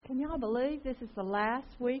believe this is the last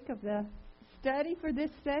week of the study for this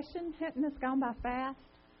session. Hasn't this gone by fast?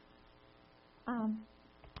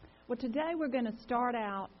 Well, today we're going to start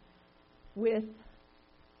out with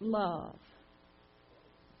love,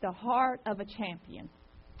 the heart of a champion.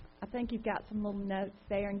 I think you've got some little notes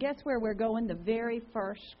there. And guess where we're going? The very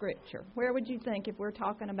first scripture. Where would you think if we're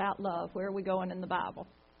talking about love? Where are we going in the Bible?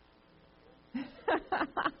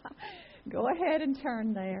 Go ahead and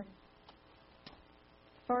turn there.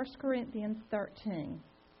 1 Corinthians 13.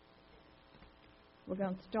 We're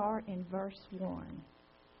going to start in verse 1.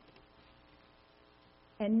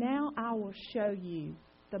 And now I will show you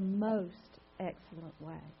the most excellent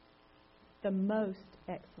way. The most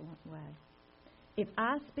excellent way. If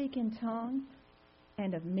I speak in tongues,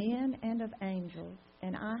 and of men and of angels,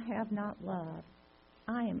 and I have not love,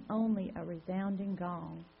 I am only a resounding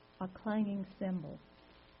gong, a clanging cymbal.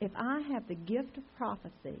 If I have the gift of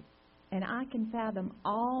prophecy, and I can fathom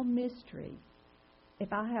all mysteries,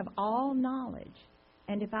 if I have all knowledge,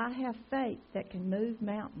 and if I have faith that can move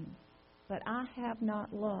mountains, but I have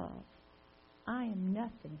not love, I am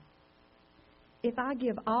nothing. If I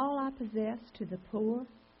give all I possess to the poor,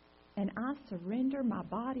 and I surrender my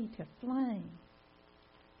body to flame,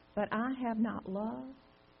 but I have not love,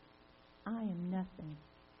 I am nothing.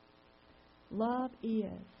 Love is.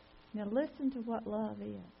 Now listen to what love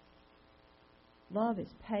is. Love is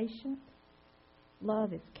patient.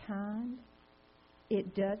 Love is kind.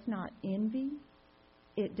 It does not envy.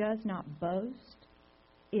 It does not boast.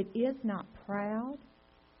 It is not proud.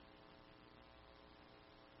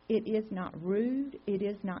 It is not rude. It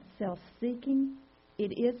is not self-seeking.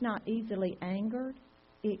 It is not easily angered.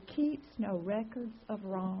 It keeps no records of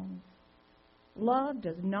wrongs. Love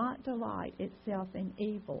does not delight itself in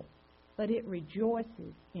evil, but it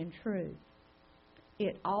rejoices in truth.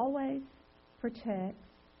 It always protects,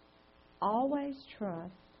 always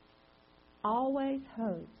trusts, always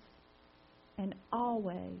hopes, and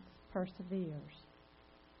always perseveres.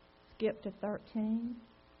 Skip to 13.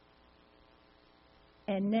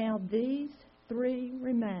 And now these three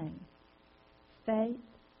remain: faith,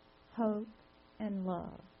 hope, and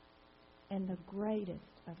love. And the greatest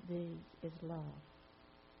of these is love.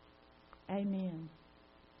 Amen.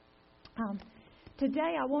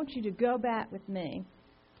 Today I want you to go back with me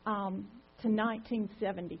to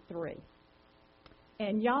 1973.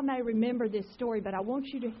 And y'all may remember this story, but I want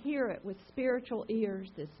you to hear it with spiritual ears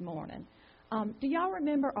this morning. Do y'all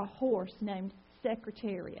remember a horse named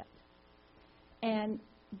Secretariat? And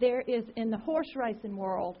there is, in the horse racing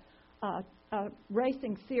world, a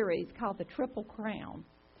racing series called the Triple Crown.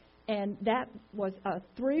 And that was a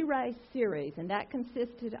 3-race series, and that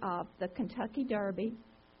consisted of the Kentucky Derby,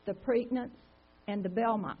 the Preakness, and the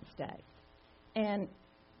Belmont Stakes. And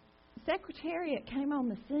Secretariat came on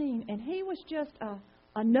the scene, and he was just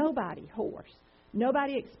a nobody horse.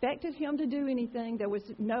 Nobody expected him to do anything. There was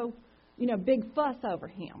no, big fuss over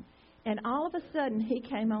him. And all of a sudden, he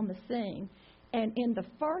came on the scene. And in the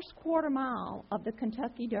first quarter mile of the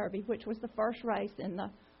Kentucky Derby, which was the first race in the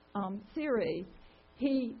series,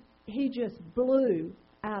 he just blew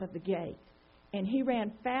out of the gate. And he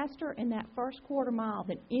ran faster in that first quarter mile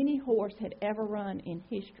than any horse had ever run in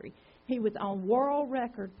history. He was on world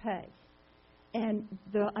record pace. And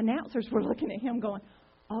the announcers were looking at him going,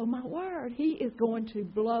 oh, my word, he is going to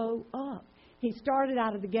blow up. He started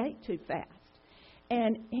out of the gate too fast.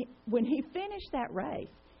 And when he finished that race,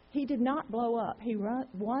 he did not blow up. He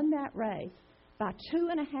won that race by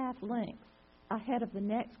 2.5 lengths ahead of the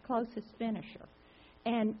next closest finisher.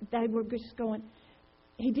 And they were just going,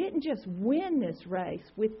 he didn't just win this race.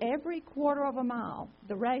 With every quarter of a mile,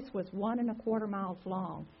 the race was 1.25 miles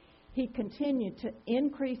long. He continued to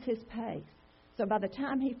increase his pace. So by the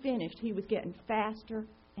time he finished, he was getting faster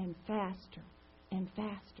and faster and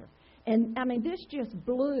faster. And, this just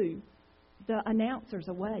blew the announcers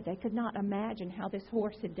away. They could not imagine how this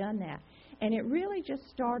horse had done that. And it really just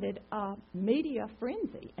started a media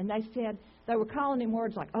frenzy. And they were calling him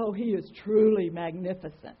words like, oh, he is truly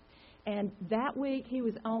magnificent. And that week he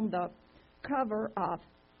was on the cover of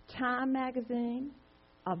Time magazine,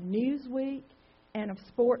 of Newsweek, and of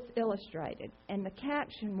Sports Illustrated. And the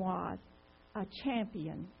caption was, a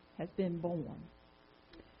champion has been born.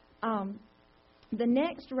 The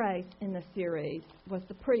next race in the series was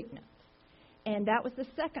the Preakness. And that was the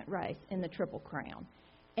second race in the Triple Crown.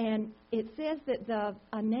 And it says that the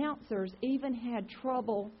announcers even had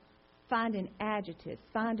trouble finding adjectives,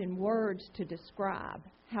 finding words to describe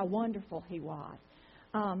how wonderful he was.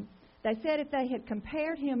 They said if they had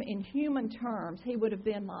compared him in human terms, he would have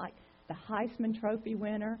been like the Heisman Trophy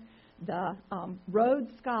winner, the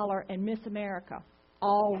Rhodes Scholar, and Miss America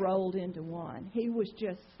all rolled into one. He was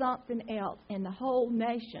just something else, and the whole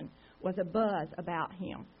nation was abuzz about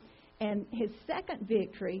him. And his second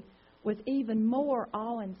victory was even more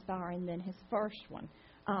awe-inspiring than his first one.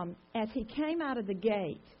 As he came out of the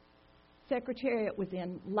gate, Secretariat was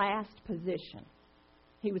in last position.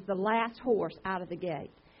 He was the last horse out of the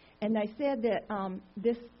gate. And they said that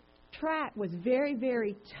this track was very,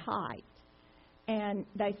 very tight. And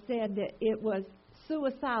they said that it was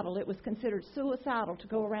suicidal. It was considered suicidal to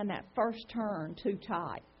go around that first turn too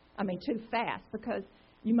fast, because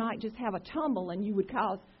you might just have a tumble and you would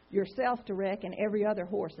cause yourself to wreck and every other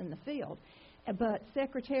horse in the field. But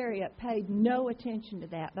Secretariat paid no attention to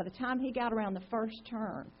that. By the time he got around the first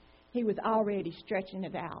turn, he was already stretching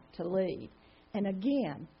it out to lead. And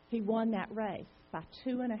again, he won that race by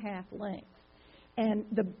 2.5 lengths. And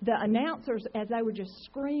the announcers, as they were just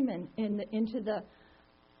screaming into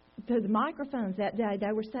the microphones that day,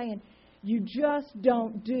 they were saying, "You just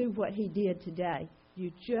don't do what he did today.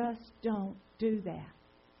 You just don't do that."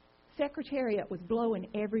 Secretariat was blowing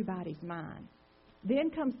everybody's mind. Then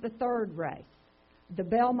comes the third race, the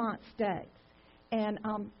Belmont Stakes. And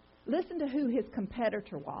listen to who his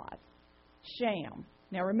competitor was, Sham.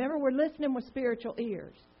 Now remember, we're listening with spiritual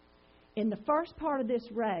ears. In the first part of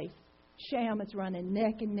this race, Sham is running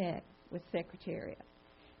neck and neck with Secretariat.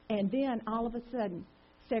 And then all of a sudden,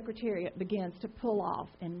 Secretariat begins to pull off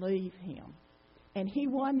and leave him. And he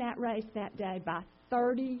won that race that day by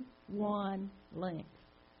 31 lengths.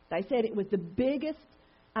 They said it was the biggest.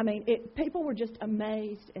 People were just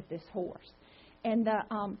amazed at this horse. And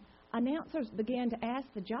the announcers began to ask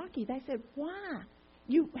the jockey, they said, "Why?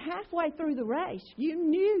 You halfway through the race, you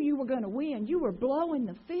knew you were going to win. You were blowing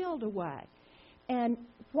the field away. And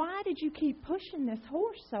why did you keep pushing this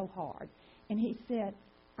horse so hard?" And he said,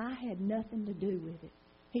 "I had nothing to do with it."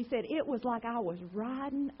 He said, "It was like I was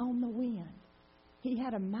riding on the wind." He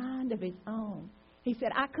had a mind of his own. He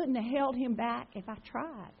said, "I couldn't have held him back if I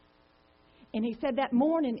tried." And he said that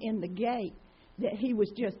morning in the gate that he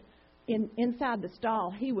was just inside the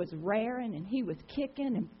stall, he was raring and he was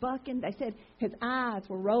kicking and bucking. They said his eyes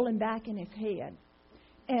were rolling back in his head.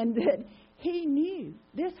 And that he knew,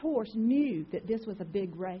 this horse knew that this was a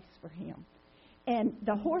big race for him. And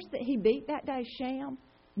the horse that he beat that day, Sham,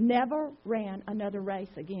 never ran another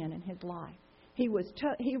race again in his life. He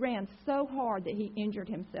ran so hard that he injured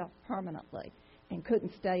himself permanently and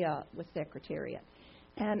couldn't stay up with Secretariat.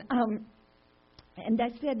 And they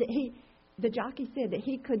said that the jockey said that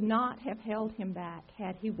he could not have held him back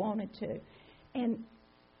had he wanted to. And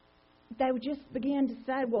they just began to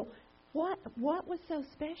say, well, what was so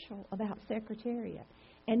special about Secretariat?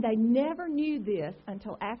 And they never knew this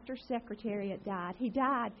until after Secretariat died. He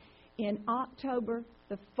died in October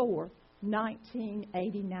the 4th,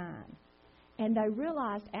 1989. And they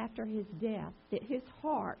realized after his death that his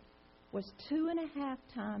heart was 2.5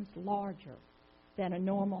 times larger than a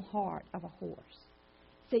normal heart of a horse.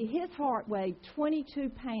 See, his heart weighed 22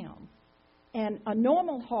 pounds, and a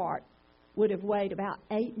normal heart would have weighed about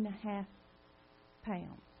 8.5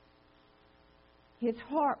 pounds. His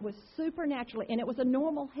heart was supernaturally, and it was a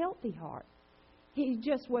normal, healthy heart. He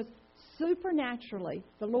just was supernaturally,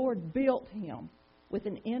 the Lord built him with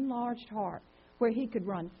an enlarged heart where he could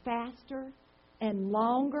run faster and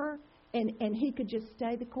longer, and he could just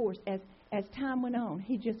stay the course. As time went on,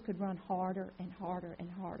 he just could run harder and harder and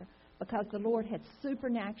harder because the Lord had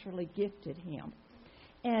supernaturally gifted him.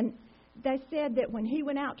 And they said that when he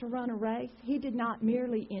went out to run a race, he did not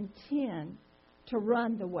merely intend to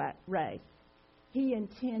run the race. He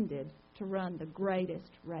intended to run the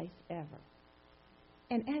greatest race ever.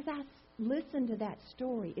 And as I listened to that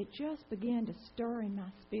story, it just began to stir in my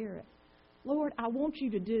spirit. Lord, I want you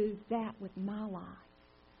to do that with my life.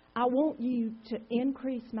 I want you to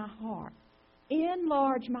increase my heart.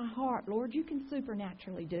 Enlarge my heart, Lord. You can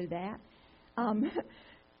supernaturally do that.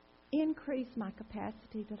 Increase my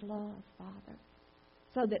capacity to love, Father,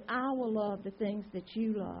 so that I will love the things that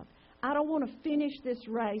you love. I don't want to finish this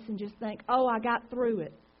race and just think, oh, I got through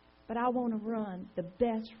it. But I want to run the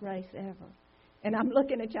best race ever. And I'm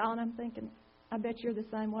looking at y'all and I'm thinking, I bet you're the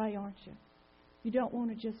same way, aren't you? You don't want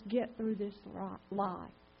to just get through this life.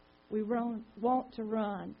 We want to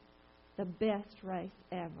run the best race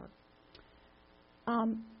ever.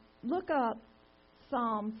 Look up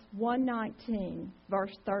Psalms 119,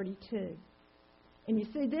 verse 32. And you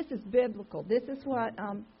see, this is biblical. This is what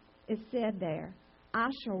is said there. I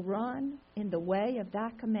shall run in the way of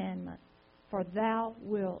thy commandment, for thou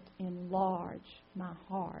wilt enlarge my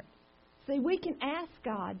heart. See, we can ask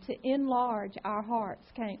God to enlarge our hearts,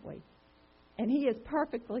 can't we? And He is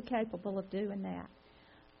perfectly capable of doing that.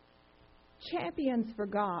 Champions for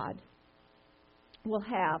God will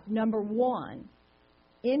have, number one,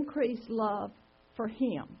 increased love for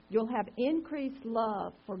Him. You'll have increased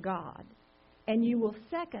love for God. And you will,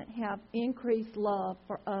 second, have increased love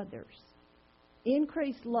for others.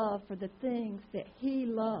 Increased love for the things that He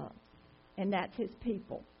loves, and that's His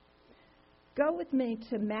people. Go with me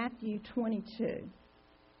to Matthew 22,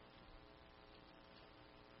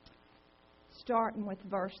 starting with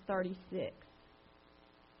verse 36.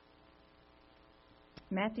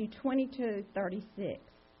 Matthew 22:36.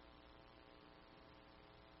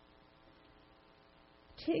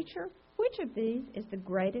 Teacher, which of these is the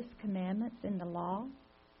greatest commandments in the law?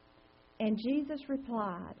 And Jesus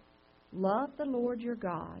replied, Love the Lord your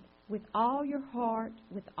God with all your heart,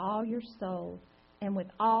 with all your soul, and with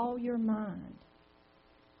all your mind.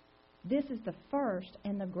 This is the first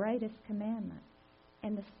and the greatest commandment.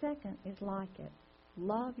 And the second is like it.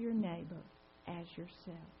 Love your neighbor as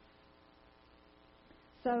yourself.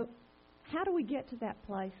 So, how do we get to that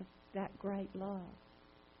place of that great love?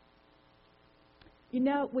 You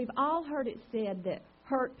know, we've all heard it said that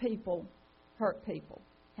hurt people hurt people.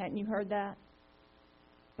 Hadn't you heard that?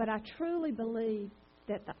 But I truly believe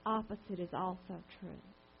that the opposite is also true.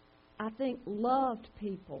 I think loved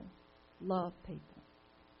people love people.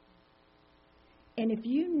 And if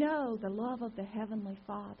you know the love of the Heavenly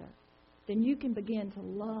Father, then you can begin to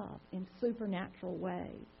love in supernatural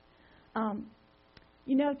ways.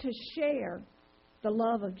 You know, to share the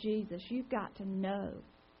love of Jesus, you've got to know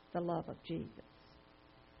the love of Jesus.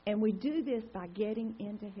 And we do this by getting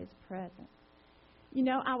into His presence. You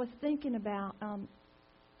know, I was thinking about,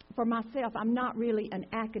 for myself, I'm not really an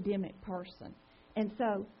academic person. And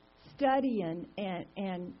so studying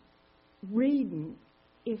and reading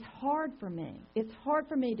is hard for me. It's hard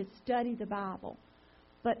for me to study the Bible.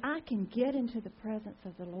 But I can get into the presence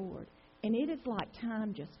of the Lord, and it is like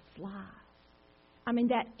time just flies. I mean,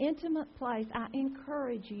 that intimate place, I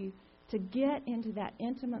encourage you to get into that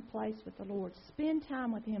intimate place with the Lord. Spend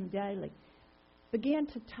time with Him daily. Begin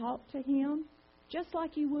to talk to Him just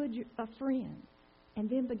like you would a friend. And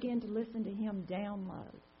then begin to listen to Him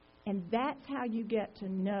download. And that's how you get to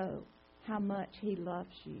know how much He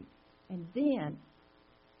loves you. And then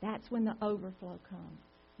that's when the overflow comes.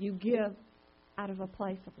 You give out of a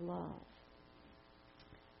place of love.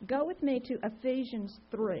 Go with me to Ephesians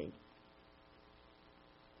 3.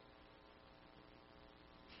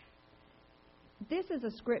 This is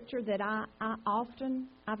a scripture that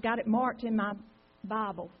I've got it marked in my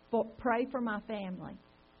Bible. Pray for my family.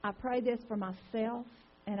 I pray this for myself,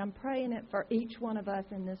 and I'm praying it for each one of us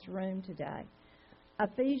in this room today.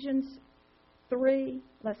 Ephesians 3,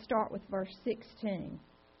 let's start with verse 16.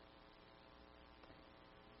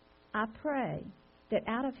 I pray that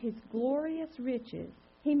out of His glorious riches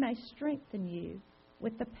He may strengthen you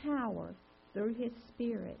with the power through His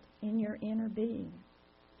Spirit in your inner being,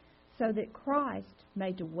 so that Christ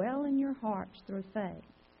may dwell in your hearts through faith.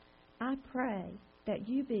 I pray that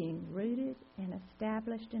you, being rooted and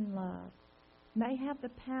established in love, may have the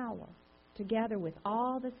power, together with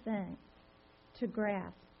all the saints, to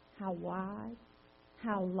grasp how wide,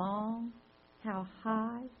 how long, how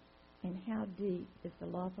high, and how deep is the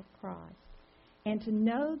love of Christ, and to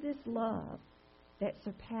know this love that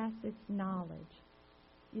surpasses knowledge.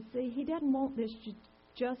 You see, He doesn't want this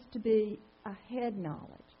just to be a head knowledge.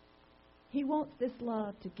 He wants this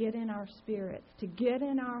love to get in our spirits, to get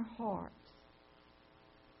in our hearts,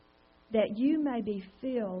 that you may be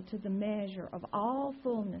filled to the measure of all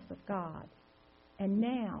fullness of God. And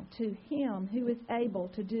now to Him who is able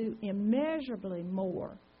to do immeasurably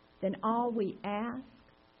more than all we ask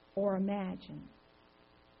or imagine.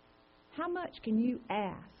 How much can you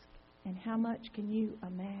ask and how much can you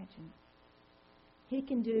imagine? He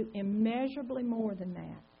can do immeasurably more than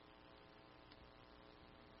that.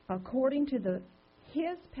 According to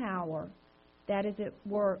His power that is at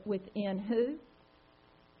work within who?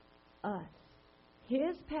 Us.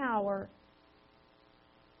 His power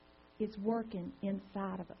is working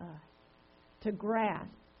inside of us to grasp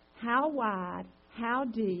how wide, how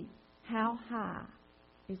deep, how high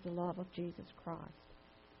is the love of Jesus Christ.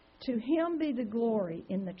 To Him be the glory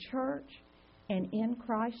in the church and in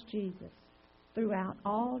Christ Jesus throughout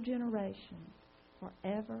all generations,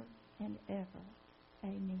 forever and ever.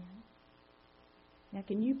 Amen. Now,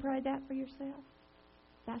 can you pray that for yourself?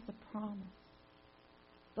 That's a promise.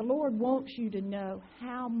 The Lord wants you to know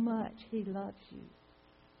how much He loves you.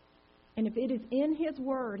 And if it is in His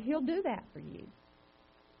Word, He'll do that for you.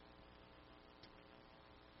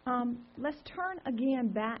 Let's turn again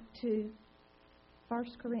back to 1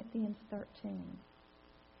 Corinthians 13.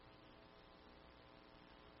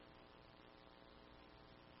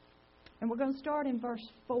 And we're going to start in verse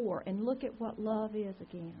 4 and look at what love is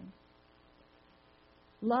again.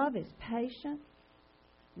 Love is patient.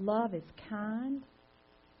 Love is kind.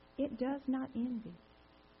 It does not envy.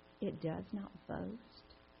 It does not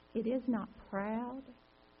boast. It is not proud.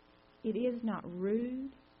 It is not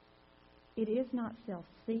rude. It is not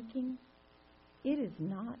self-seeking. It is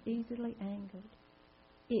not easily angered.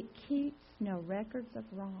 It keeps no records of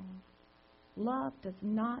wrong. Love does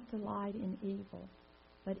not delight in evil,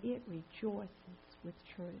 but it rejoices with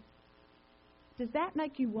truth. Does that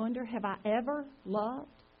make you wonder, have I ever loved?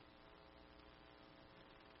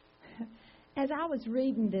 As I was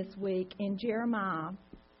reading this week in Jeremiah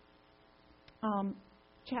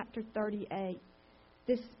chapter 38,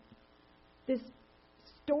 this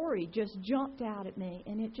story just jumped out at me,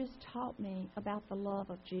 and it just taught me about the love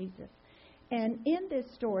of Jesus. And in this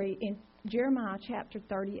story, in Jeremiah chapter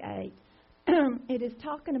 38, it is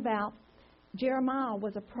talking about Jeremiah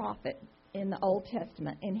was a prophet in the Old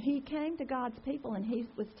Testament, and he came to God's people, and he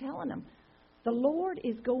was telling them, the Lord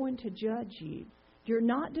is going to judge you. You're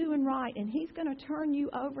not doing right, and He's going to turn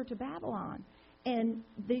you over to Babylon. And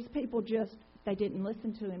these people they didn't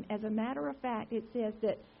listen to him. As a matter of fact, it says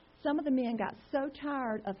that some of the men got so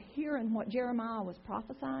tired of hearing what Jeremiah was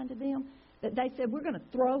prophesying to them that they said, we're going to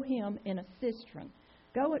throw him in a cistern.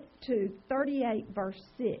 Go to 38 verse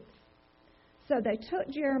 6. So they took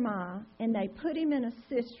Jeremiah and they put him in a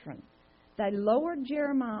cistern. They lowered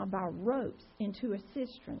Jeremiah by ropes into a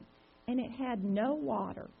cistern, and it had no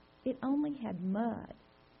water. It only had mud.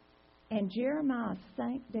 And Jeremiah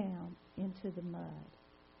sank down into the mud.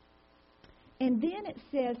 And then it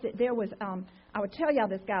says that there was, I would tell y'all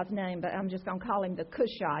this guy's name, but I'm just going to call him the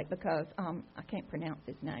Cushite because I can't pronounce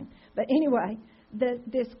his name. But anyway,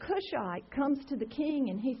 this Cushite comes to the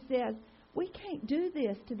king and he says, we can't do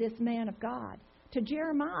this to this man of God, to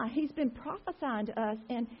Jeremiah. He's been prophesying to us,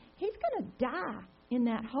 and he's going to die in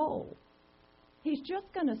that hole. He's just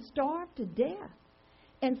going to starve to death.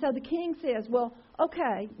 And so the king says, well,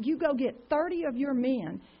 okay, you go get 30 of your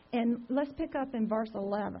men. And let's pick up in verse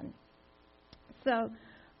 11. So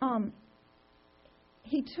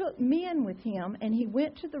he took men with him, and he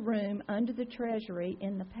went to the room under the treasury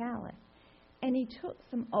in the palace. And he took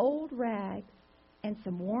some old rags and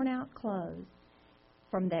some worn-out clothes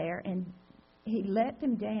from there, and he let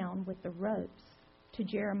them down with the ropes to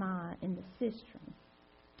Jeremiah in the cistern.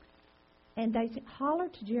 And they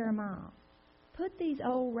hollered to Jeremiah, put these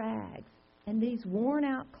old rags and these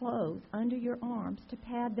worn-out clothes under your arms to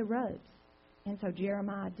pad the ropes. And so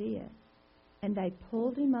Jeremiah did. And they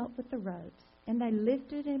pulled him up with the ropes, and they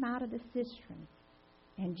lifted him out of the cistern.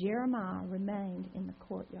 And Jeremiah remained in the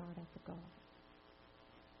courtyard of the guard.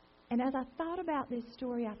 And as I thought about this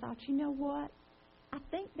story, I thought, you know what? I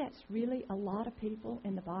think that's really a lot of people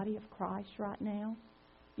in the body of Christ right now.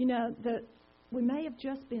 You know, we may have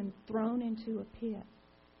just been thrown into a pit.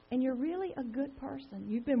 And you're really a good person.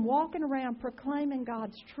 You've been walking around proclaiming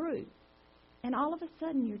God's truth. And all of a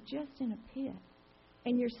sudden, you're just in a pit.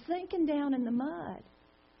 And you're sinking down in the mud.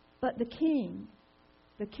 But the King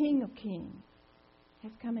of Kings,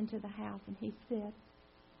 has come into the house, and He said,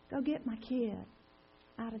 go get my kid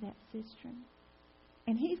out of that cistern.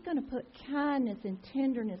 And He's going to put kindness and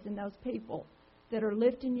tenderness in those people that are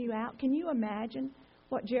lifting you out. Can you imagine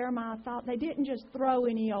what Jeremiah thought? They didn't just throw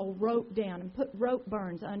any old rope down and put rope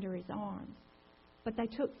burns under his arms. But they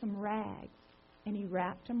took some rags, and He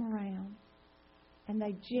wrapped them around, and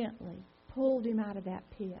they gently pulled him out of that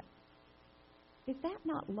pit. Is that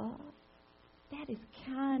not love? That is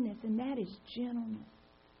kindness, and that is gentleness.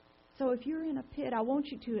 So if you're in a pit, I want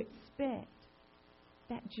you to expect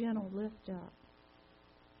that gentle lift up.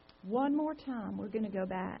 One more time, we're going to go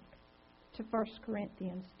back to 1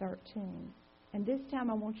 Corinthians 13. And this time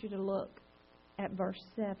I want you to look at verse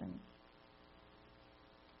 7.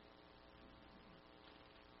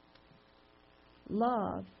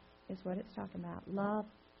 Love is what it's talking about. Love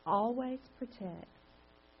always protects.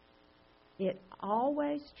 It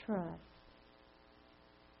always trusts,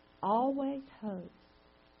 always hopes,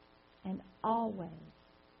 and always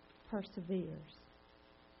perseveres.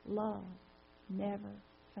 Love never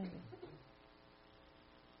fails.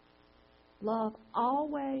 Love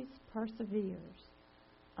always perseveres.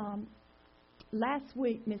 Last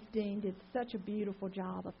week, Miss Dean did such a beautiful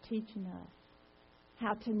job of teaching us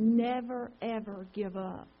how to never, ever give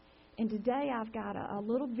up. And today I've got a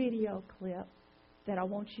little video clip that I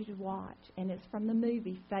want you to watch, and it's from the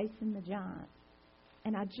movie Facing the Giants.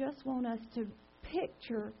 And I just want us to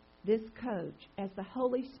picture this coach as the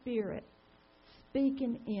Holy Spirit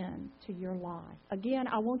speaking into your life. Again,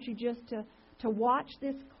 I want you just to watch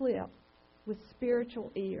this clip with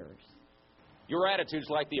spiritual ears. Your attitude's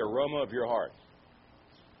like the aroma of your heart.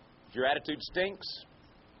 If your attitude stinks,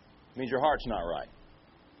 it means your heart's not right.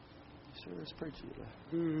 Sure is preachy today.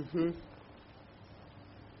 Mm-hmm.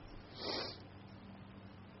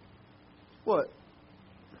 What?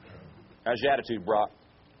 How's your attitude, Brock?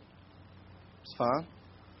 It's fine.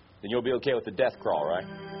 Then you'll be okay with the death crawl, right?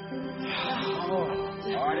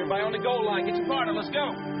 All right, everybody on the goal line. Get your partner. Let's go.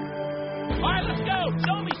 All right, let's go.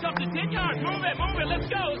 Show me something. 10 yards. Move it. Let's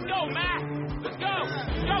go, Matt. Let's go.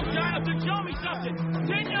 Go, Jonathan. Show me something.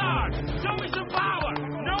 10 yards. Show me some power.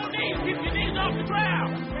 No knees. Keep your knees off the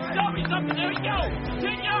ground. Show me something. There you go. 10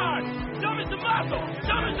 yards. Show me some muscle.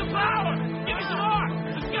 Show me some power. Give me some heart.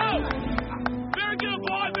 Let's go. Very good,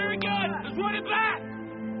 boy. Very good. Let's run it back.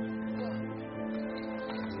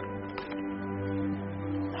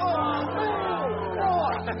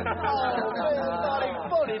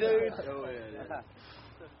 Funny, dude.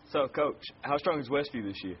 So, Coach, how strong is Westview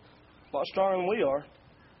this year? A lot stronger than we are.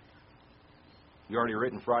 You already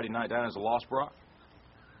written Friday night down as a loss, Brock?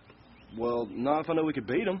 Well, not if I know we could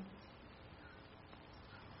beat them.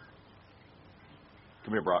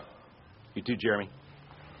 Come here, Brock. You too, Jeremy.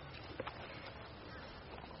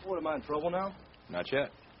 What, am I in trouble now? Not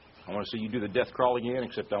yet. I want to see you do the death crawl again,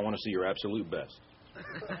 except I want to see your absolute best.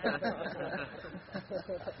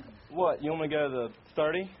 What, you want me to go to the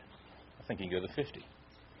 30? I think you can go to the 50.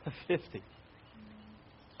 50.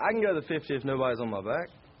 I can go to the 50 if nobody's on my back.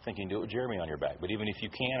 I think you can do it with Jeremy on your back. But even if you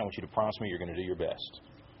can, I want you to promise me you're going to do your best.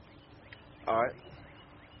 All right.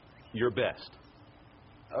 Your best.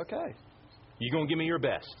 Okay. You going to give me your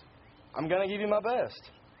best? I'm going to give you my best.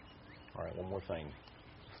 All right, one more thing.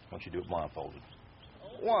 I want you to do it blindfolded.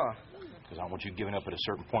 Why? Because I want you giving up at a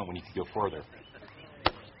certain point when you can go further.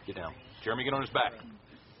 Get down. Jeremy, get on his back.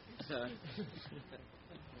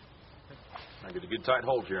 Now get a good tight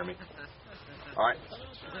hold, Jeremy. All right.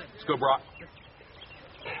 Let's go, Brock.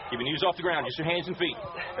 Keep your knees off the ground. Just your hands and feet.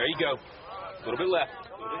 There you go. A little bit left.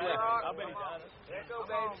 A little bit left.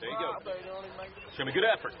 There you go. Show me good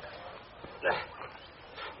effort.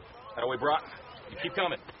 That way, Brock. You keep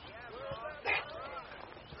coming.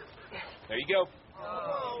 There you go.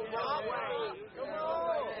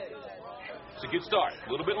 It's a good start.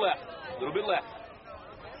 A little bit left. A little bit left.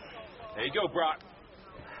 There you go, Brock.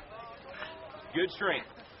 Good strength.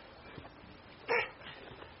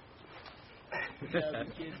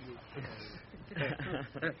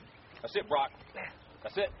 That's it, Brock.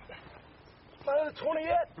 That's it. Not the 20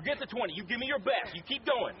 yet? Forget the 20. You give me your best. You keep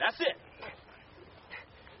going. That's it.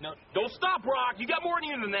 No, don't stop, Brock. You got more in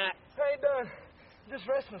you than that. I ain't done. Just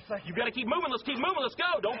resting a second. You got to keep moving. Let's keep moving. Let's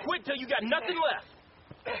go. Don't quit till you got nothing left.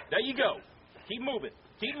 There you go. Keep moving.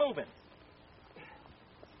 Keep moving.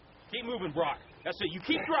 Keep moving, Brock. That's it. You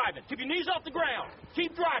keep driving. Keep your knees off the ground.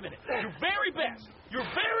 Keep driving it. Your very best. Your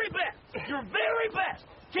very best. Your very best.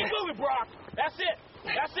 Keep moving, Brock. That's it.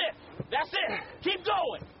 That's it. That's it. Keep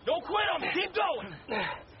going. Don't quit on me. Keep going.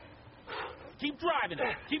 Keep driving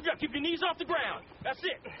it. Keep your knees off the ground. That's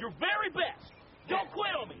it. Your very best. Don't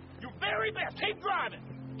quit on me. Your very best. Keep driving.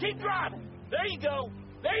 Keep driving. There you go.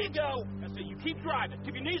 There you go. That's it. You keep driving.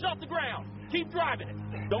 Keep your knees off the ground. Keep driving it.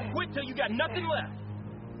 Don't quit till you got nothing left.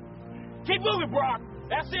 Keep moving, Brock.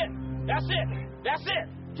 That's it. That's it. That's it.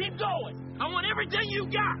 Keep going. I want everything you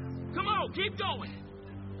got. Come on. Keep going.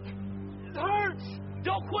 It hurts.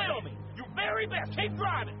 Don't quit on me. Your very best. Keep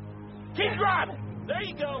driving. Keep driving. There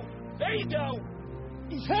you go. There you go.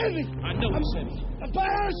 He's heavy. I know he's heavy. I'm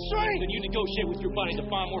out of strength. Then you negotiate with your body to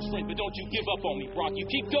find more strength, but don't you give up on me, Brock. You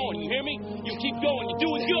keep going. You hear me? You keep going. You're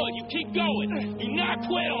doing good. You keep going. Do not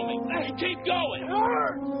quit on me. You keep going. It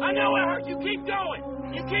hurts. I know it hurts. You keep going.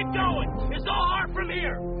 You keep going. It's all hard from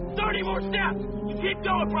here. 30 more steps. You keep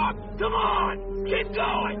going, Brock. Come on. Keep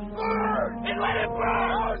going. Burn. And let it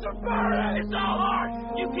burn. It's a burn. It's all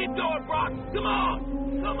hard. You keep going, Brock. Come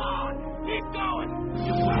on. Come on. Keep going.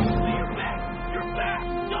 You promise me your best. Your best.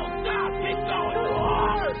 Don't stop. Keep going. Too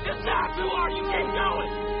hard. It's not too hard. You keep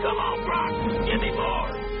going. Come on, Brock. Give me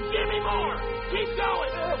more. Give me more. Keep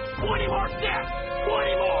going. 20 more steps.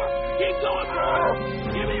 20 more. Keep going, Brock.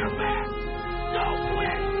 Give me your best. Don't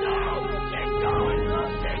quit. No. Keep going.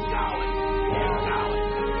 Keep going. Keep going.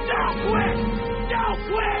 Don't quit. Don't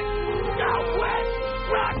quit. Don't quit.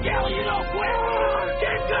 Brock Kelly, you don't quit.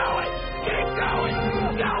 Keep going. Keep going.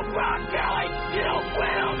 Go, Brock Kelly. You don't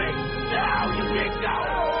quit on me. No, you keep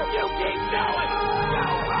going. You keep going. Go,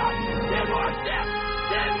 Brock. 10 more steps.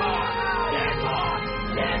 10 more. 10 more.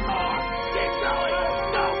 10 more. Keep going.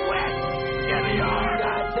 Don't quit. Give me yours.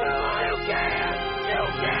 You can. You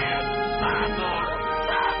can. 5 more.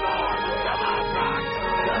 5 more. Come on, Brock.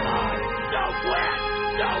 Come on. Don't quit.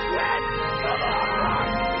 Don't quit. Come on, Brock.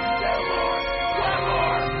 2 more.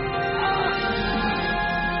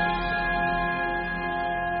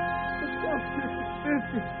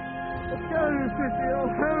 I'll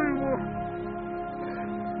have any more.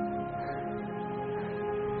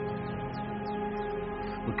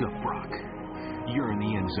 Look up, Brock. You're in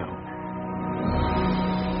the end zone.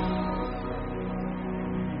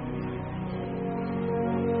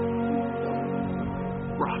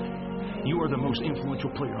 Brock, you are the most influential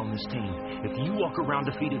player on this team. If you walk around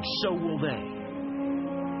defeated, so will they.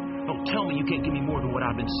 Don't tell me you can't give me more than what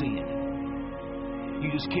I've been seeing.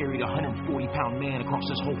 You just carried a 140-pound man across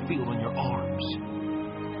this whole field on your arms.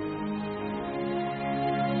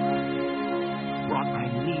 Brock, I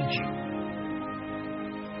need you.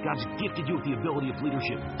 God's gifted you with the ability of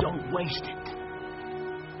leadership. Don't waste it.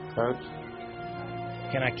 Coach?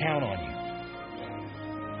 Can I count on you?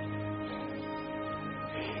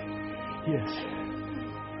 Yes.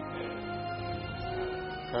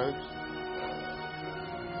 Coach?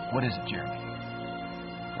 What is it, Jeremy?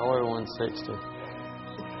 I weigh 160.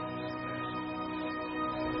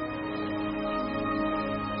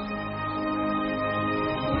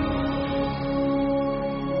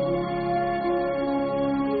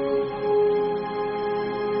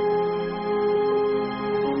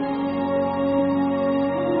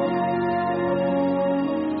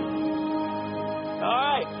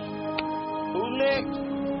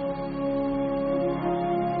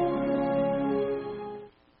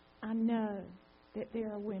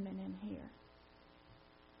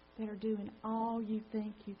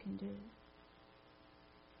 You can do.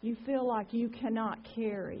 You feel like you cannot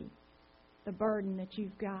carry the burden that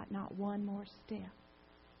you've got, not one more step.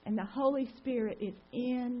 And the Holy Spirit is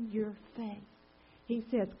in your face. He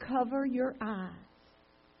says, cover your eyes.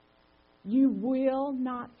 You will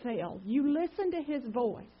not fail. You listen to His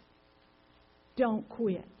voice. Don't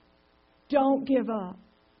quit. Don't give up.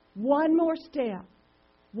 One more step.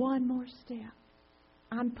 One more step.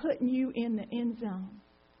 I'm putting you in the end zone.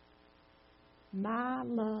 My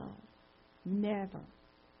love never,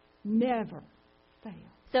 never fails.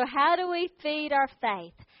 So how do we feed our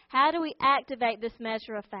faith? How do we activate this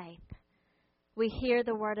measure of faith? We hear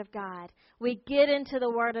the Word of God. We get into the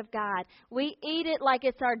Word of God. We eat it like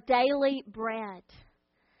it's our daily bread.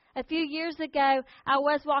 A few years ago, I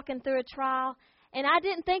was walking through a trial, and I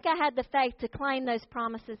didn't think I had the faith to claim those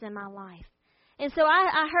promises in my life. And so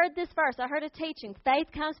I heard this verse. I heard a teaching. Faith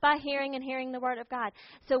comes by hearing and hearing the Word of God.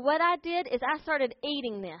 So what I did is I started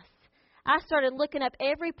eating this. I started looking up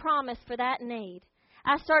every promise for that need.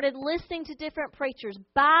 I started listening to different preachers,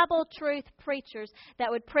 Bible truth preachers that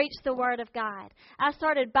would preach the Word of God. I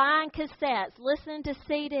started buying cassettes, listening to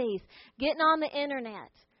CDs, getting on the internet.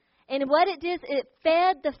 And what it did, it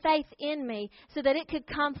fed the faith in me so that it could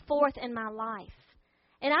come forth in my life.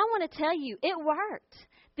 And I want to tell you, it worked.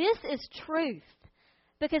 This is truth.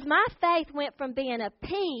 Because my faith went from being a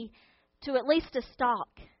pea to at least a stalk.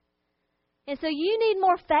 And so you need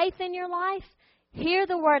more faith in your life. Hear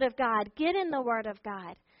the Word of God. Get in the Word of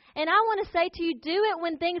God. And I want to say to you, do it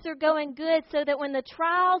when things are going good so that when the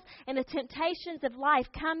trials and the temptations of life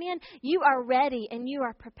come in, you are ready and you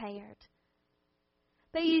are prepared.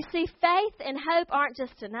 But you see, faith and hope aren't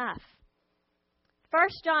just enough. 1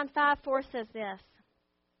 John 5:4 says this.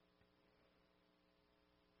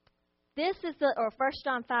 This is 1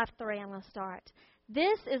 John 5:3, I'm going to start.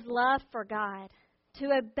 This is love for God, to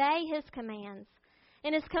obey His commands.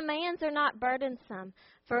 And His commands are not burdensome,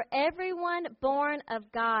 for everyone born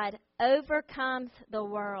of God overcomes the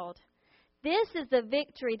world. This is the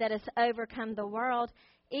victory that has overcome the world,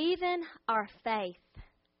 even our faith.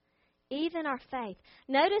 Even our faith.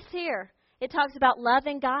 Notice here, it talks about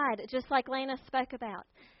loving God, just like Lena spoke about.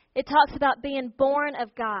 It talks about being born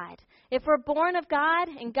of God. If we're born of God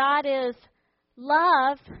and God is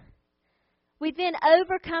love, we then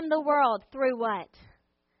overcome the world through what?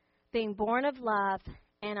 Being born of love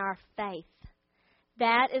and our faith.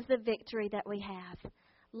 That is the victory that we have.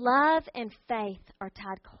 Love and faith are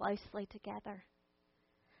tied closely together.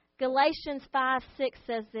 Galatians 5:6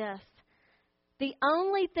 says this. The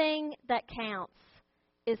only thing that counts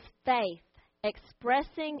is faith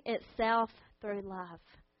expressing itself through love.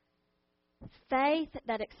 Faith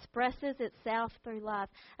that expresses itself through love.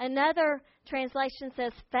 Another translation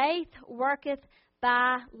says, faith worketh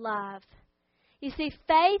by love. You see,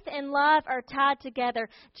 faith and love are tied together,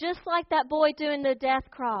 just like that boy doing the death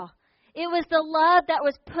crawl. It was the love that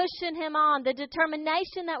was pushing him on, the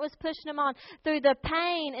determination that was pushing him on through the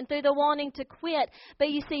pain and through the wanting to quit. But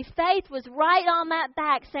you see, faith was right on that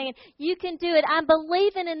back saying, you can do it. I'm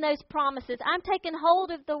believing in those promises. I'm taking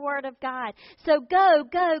hold of the Word of God. So go,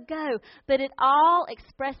 go, go. But it all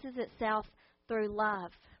expresses itself through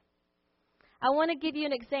love. I want to give you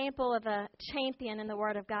an example of a champion in the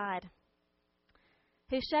Word of God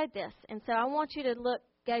who showed this. And so I want you to look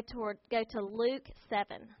go to Luke 7.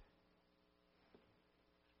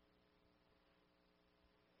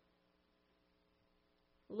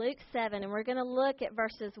 Luke 7, and we're going to look at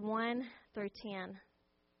verses 1 through 10.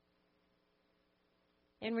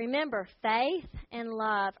 And remember, faith and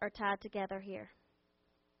love are tied together here.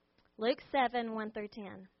 Luke 7, 1 through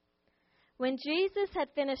 10. When Jesus had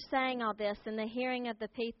finished saying all this in the hearing of the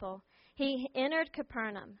people, he entered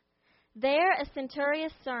Capernaum. There a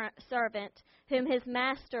centurion's servant, whom his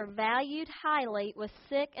master valued highly, was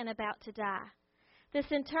sick and about to die. The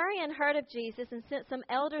centurion heard of Jesus and sent some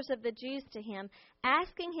elders of the Jews to him,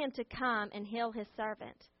 asking him to come and heal his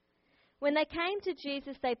servant. When they came to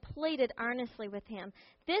Jesus, they pleaded earnestly with him,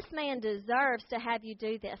 "This man deserves to have you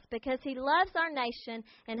do this, because he loves our nation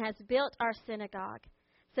and has built our synagogue."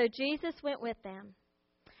 So Jesus went with them.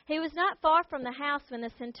 He was not far from the house when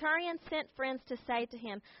the centurion sent friends to say to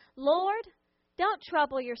him, "Lord, don't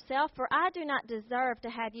trouble yourself, for I do not deserve to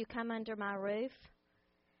have you come under my roof.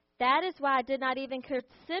 That is why I did not even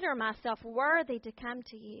consider myself worthy to come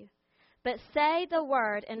to you. But say the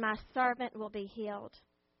word, and my servant will be healed.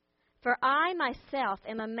 For I myself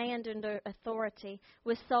am a man under authority,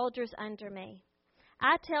 with soldiers under me.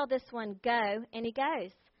 I tell this one, 'Go,' and he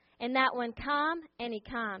goes, and that one, 'Come,' and he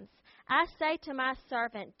comes. I say to my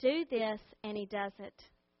servant, 'Do this,' and he does it."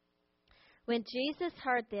 When Jesus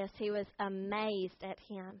heard this, he was amazed at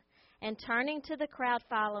him. And turning to the crowd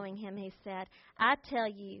following him, he said, "I tell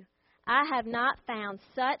you, I have not found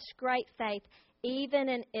such great faith even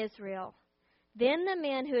in Israel." Then the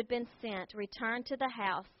men who had been sent returned to the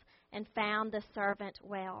house and found the servant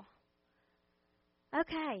well.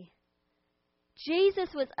 Okay.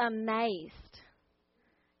 Jesus was amazed.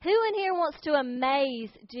 Who in here wants to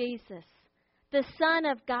amaze Jesus, the Son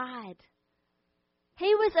of God?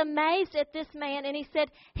 He was amazed at this man, and he said,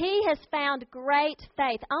 he has found great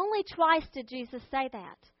faith. Only twice did Jesus say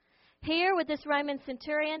that. Here with this Roman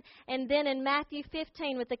centurion, and then in Matthew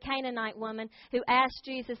 15 with the Canaanite woman who asked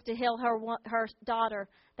Jesus to heal her daughter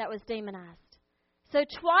that was demonized. So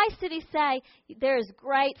twice did he say, there is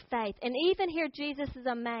great faith. And even here Jesus is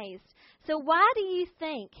amazed. So why do you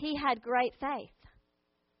think he had great faith?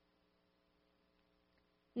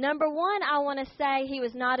 Number one, I want to say he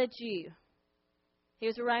was not a Jew. He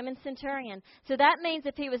was a Roman centurion. So that means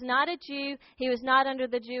if he was not a Jew, he was not under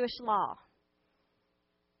the Jewish law.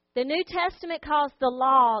 The New Testament calls the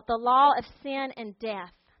law of sin and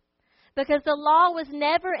death. Because the law was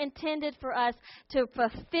never intended for us to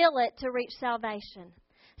fulfill it to reach salvation.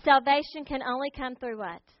 Salvation can only come through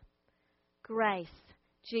what? Grace,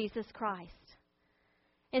 Jesus Christ.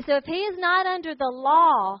 And so if he is not under the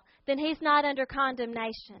law, then he's not under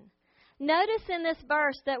condemnation. Notice in this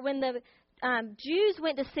verse that when the Jews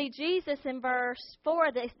went to see Jesus in verse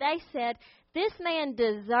 4, they said, "This man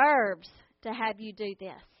deserves to have you do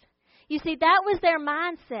this." You see, that was their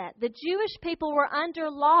mindset. The Jewish people were under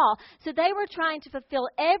law, so they were trying to fulfill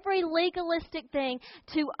every legalistic thing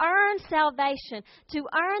to earn salvation, to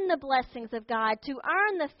earn the blessings of God, to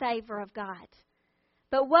earn the favor of God.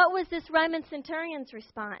 But what was this Roman centurion's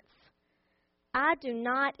response? "I do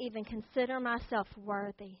not even consider myself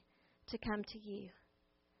worthy to come to you."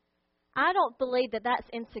 I don't believe that that's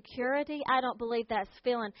insecurity. I don't believe that's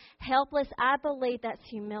feeling helpless. I believe that's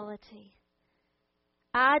humility.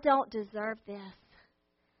 I don't deserve this,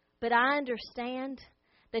 but I understand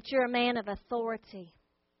that you're a man of authority.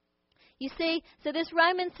 You see, so this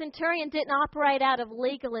Roman centurion didn't operate out of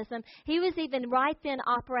legalism. He was even right then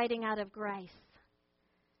operating out of grace.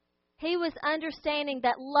 He was understanding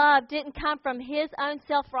that love didn't come from his own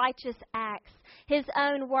self-righteous acts, his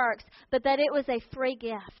own works, but that it was a free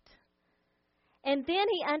gift. And then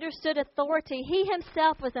he understood authority. He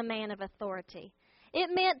himself was a man of authority. It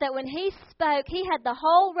meant that when he spoke, he had the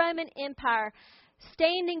whole Roman Empire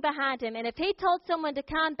standing behind him. And if he told someone to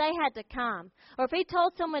come, they had to come. Or if he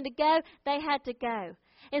told someone to go, they had to go.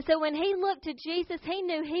 And so when he looked to Jesus, he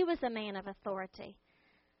knew he was a man of authority.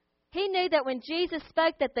 He knew that when Jesus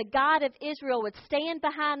spoke, that the God of Israel would stand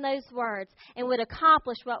behind those words and would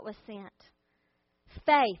accomplish what was sent.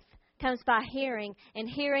 Faith comes by hearing, and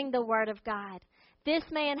hearing the word of God. This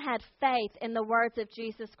man had faith in the words of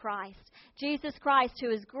Jesus Christ. Jesus Christ,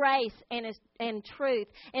 who is grace and truth,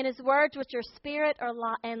 and his words which are spirit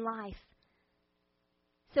and life.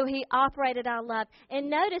 So he operated out of love. And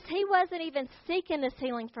notice, he wasn't even seeking this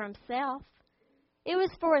healing for himself. It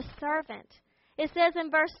was for a servant. It says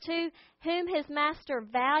in verse 2, whom his master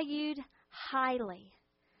valued highly.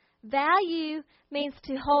 Value means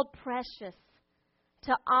to hold precious,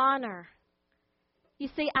 to honor. You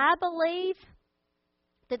see, I believe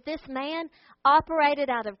that this man operated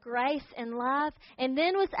out of grace and love and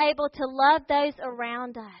then was able to love those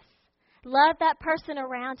around us, love that person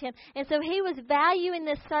around him. And so he was valuing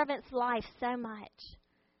this servant's life so much.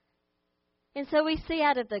 And so we see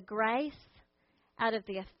out of the grace, out of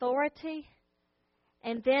the authority,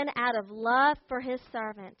 and then out of love for his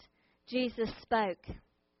servant, Jesus spoke.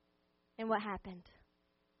 And what happened?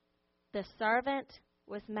 The servant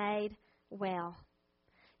was made well.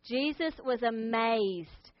 Jesus was amazed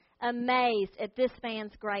at this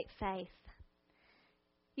man's great faith.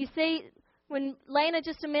 You see, when Lena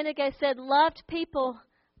just a minute ago said, loved people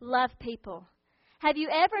love people. Have you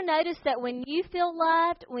ever noticed that when you feel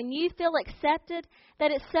loved, when you feel accepted,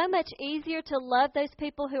 that it's so much easier to love those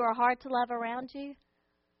people who are hard to love around you?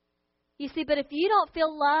 You see, but if you don't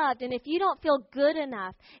feel loved and if you don't feel good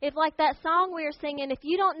enough, if like that song we were singing, if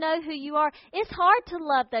you don't know who you are, it's hard to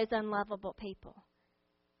love those unlovable people.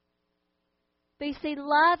 But you see,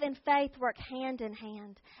 love and faith work hand in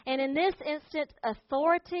hand. And in this instance,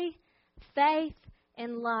 authority, faith,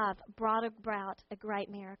 and love brought about a great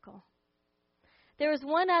miracle. There was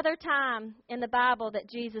one other time in the Bible that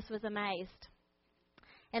Jesus was amazed.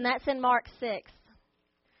 And that's in Mark 6.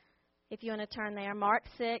 If you want to turn there, Mark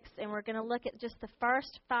 6. And we're going to look at just the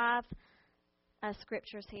first 5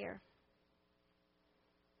 scriptures here.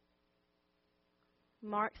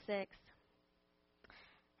 Mark 6.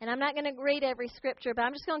 And I'm not going to read every scripture, but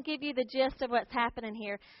I'm just going to give you the gist of what's happening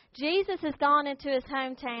here. Jesus has gone into his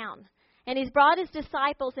hometown, and he's brought his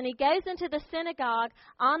disciples, and he goes into the synagogue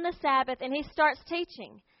on the Sabbath, and he starts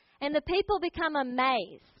teaching. And the people become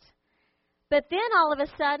amazed. But then all of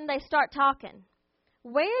a sudden, they start talking.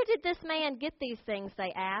 Where did this man get these things,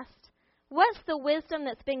 they asked. What's the wisdom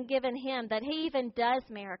that's been given him that he even does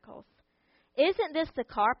miracles? Isn't this the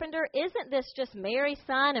carpenter? Isn't this just Mary's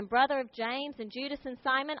son and brother of James and Judas and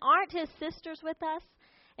Simon? Aren't his sisters with us?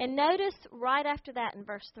 And notice right after that in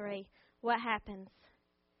verse 3, what happens?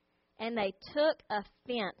 And they took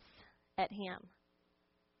offense at him.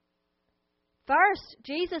 First,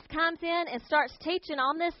 Jesus comes in and starts teaching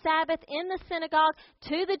on this Sabbath in the synagogue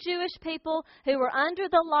to the Jewish people who were under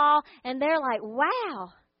the law, and they're like, wow.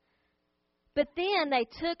 But then they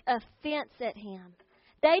took offense at him.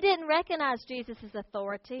 They didn't recognize Jesus'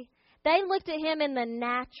 authority. They looked at him in the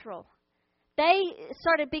natural. They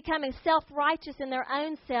started becoming self-righteous in their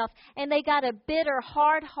own self, and they got a bitter,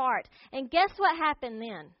 hard heart. And guess what happened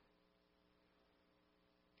then?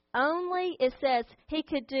 Only, it says, he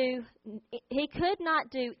could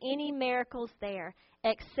not do any miracles there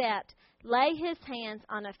except lay his hands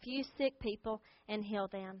on a few sick people and heal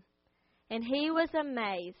them. And he was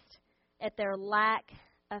amazed at their lack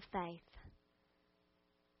of faith.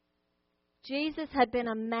 Jesus had been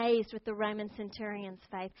amazed with the Roman centurion's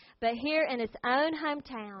faith. But here in his own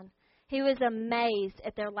hometown, he was amazed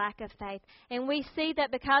at their lack of faith. And we see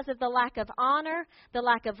that because of the lack of honor, the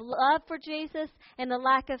lack of love for Jesus, and the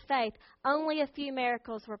lack of faith, only a few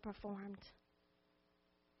miracles were performed.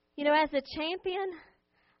 You know, as a champion,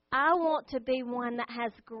 I want to be one that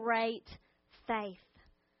has great faith.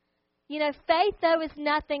 You know, faith, though, is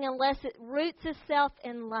nothing unless it roots itself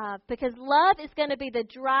in love, because love is going to be the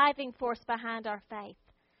driving force behind our faith.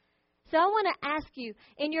 So I want to ask you,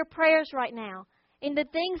 in your prayers right now, in the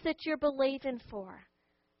things that you're believing for,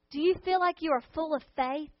 do you feel like you are full of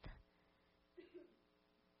faith?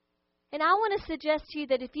 And I want to suggest to you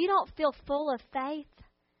that if you don't feel full of faith,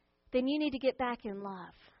 then you need to get back in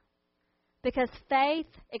love, because faith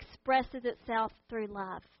expresses itself through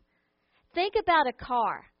love. Think about a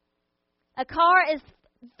car. A car is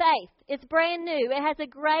faith. It's brand new. It has a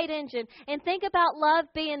great engine. And think about love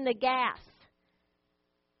being the gas.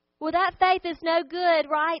 Well, that faith is no good,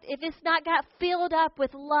 right, if it's not got filled up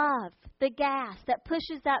with love, the gas that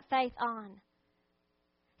pushes that faith on.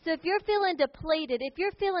 So if you're feeling depleted, if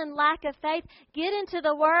you're feeling lack of faith, get into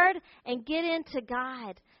the Word and get into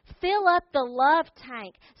God. Fill up the love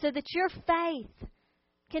tank so that your faith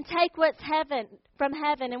can take what's from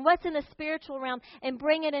heaven and what's in the spiritual realm and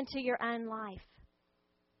bring it into your own life.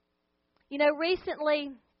 You know,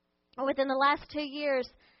 recently, within the last 2 years,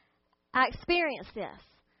 I experienced this.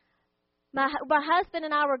 My husband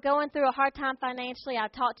and I were going through a hard time financially. I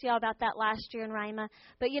talked to y'all about that last year in Rhema.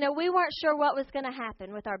 But, you know, we weren't sure what was going to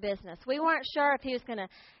happen with our business. We weren't sure if he was going to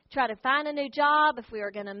try to find a new job, if we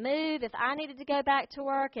were going to move, if I needed to go back to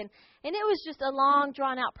work. And it was just a long,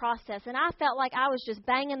 drawn-out process. And I felt like I was just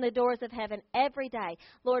banging the doors of heaven every day.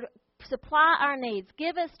 Lord, supply our needs.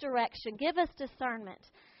 Give us direction. Give us discernment.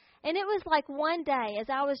 And it was like one day, as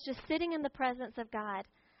I was just sitting in the presence of God,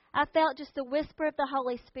 I felt just the whisper of the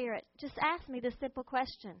Holy Spirit just ask me this simple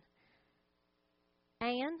question.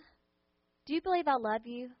 Anne, Do you believe I love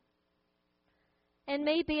you? And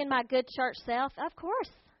me being my good church self, of course,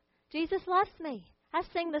 Jesus loves me. I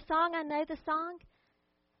sing the song, I know the song.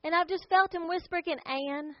 And I've just felt him whispering,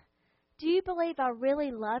 Ann, do you believe I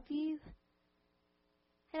really love you?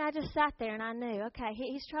 And I just sat there and I knew, okay,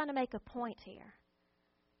 he's trying to make a point here.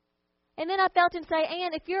 And then I felt him say,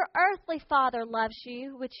 Ann, if your earthly father loves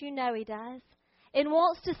you, which you know he does, and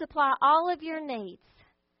wants to supply all of your needs,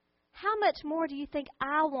 how much more do you think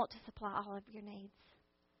I want to supply all of your needs?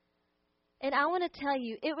 And I want to tell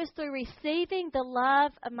you, it was through receiving the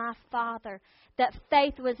love of my Father that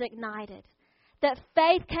faith was ignited. That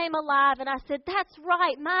faith came alive, and I said, that's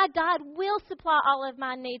right, my God will supply all of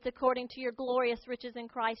my needs according to your glorious riches in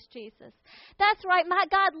Christ Jesus. That's right, my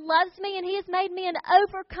God loves me, and he has made me an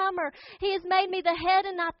overcomer. He has made me the head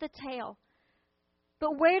and not the tail.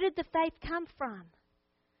 But where did the faith come from?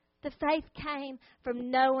 The faith came from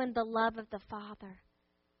knowing the love of the Father.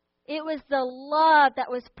 It was the love that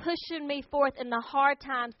was pushing me forth in the hard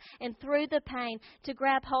times and through the pain to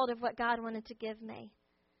grab hold of what God wanted to give me.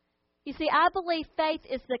 You see, I believe faith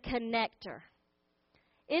is the connector.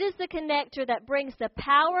 It is the connector that brings the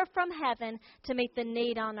power from heaven to meet the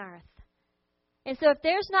need on earth. And so if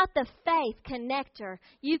there's not the faith connector,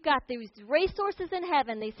 you've got these resources in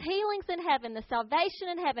heaven, these healings in heaven, the salvation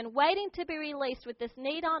in heaven, waiting to be released with this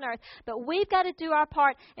need on earth. But we've got to do our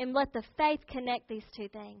part and let the faith connect these two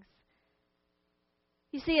things.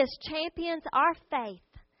 You see, as champions, our faith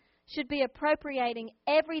should be appropriating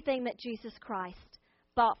everything that Jesus Christ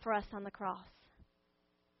bought for us on the cross.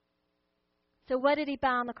 So what did he buy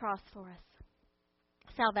on the cross for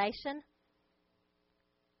us? Salvation.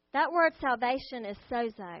 That word salvation is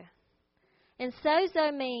sozo. And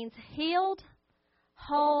sozo means healed,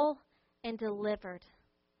 whole, and delivered.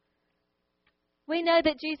 We know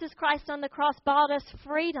that Jesus Christ on the cross bought us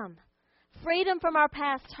freedom. Freedom from our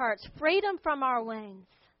past hurts. Freedom from our wounds.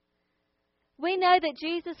 We know that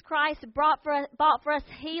Jesus Christ bought for us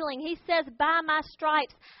healing. He says, by my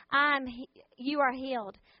stripes you are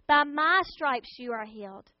healed. By my stripes you are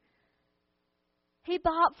healed. He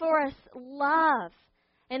bought for us love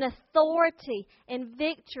and authority and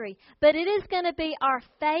victory. But it is going to be our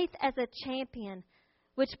faith as a champion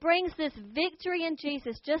which brings this victory in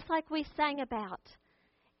Jesus, just like we sang about,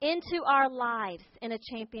 into our lives in a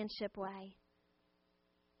championship way.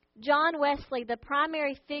 John Wesley, the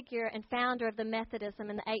primary figure and founder of the Methodism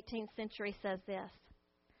in the 18th century, says this: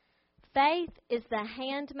 faith is the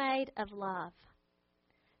handmaid of love.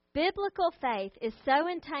 Biblical faith is so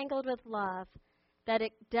entangled with love that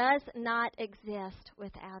it does not exist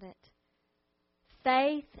without it.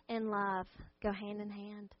 Faith and love go hand in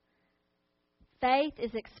hand. Faith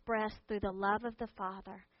is expressed through the love of the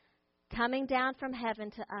Father coming down from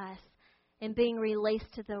heaven to us and being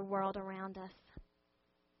released to the world around us.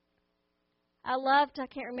 I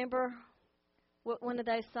can't remember what one of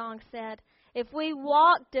those songs said. If we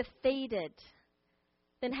walk defeated,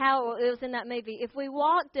 then how, it was in that movie, if we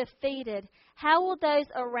walk defeated, how will those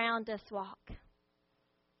around us walk?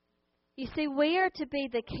 You see, we are to be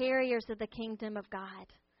the carriers of the kingdom of God.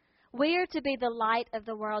 We are to be the light of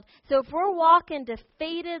the world. So if we're walking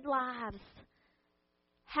defeated lives,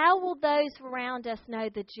 how will those around us know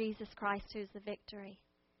the Jesus Christ who's the victory?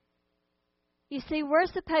 You see, we're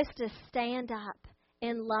supposed to stand up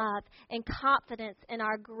in love and confidence in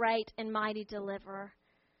our great and mighty deliverer.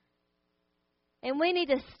 And we need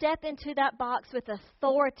to step into that box with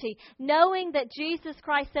authority, knowing that Jesus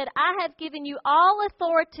Christ said, I have given you all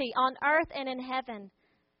authority on earth and in heaven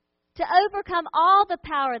to overcome all the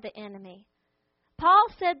power of the enemy. Paul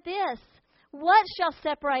said this: what shall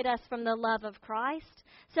separate us from the love of Christ?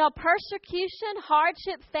 Shall persecution,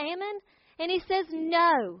 hardship, famine? And he says,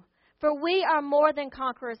 no, for we are more than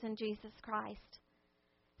conquerors in Jesus Christ.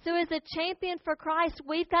 So as a champion for Christ,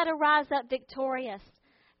 we've got to rise up victorious,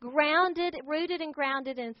 grounded, rooted and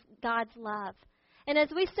grounded in God's love. And as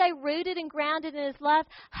we stay rooted and grounded in His love,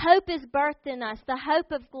 hope is birthed in us, the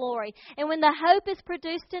hope of glory. And when the hope is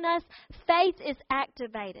produced in us, faith is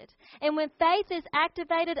activated. And when faith is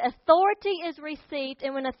activated, authority is received.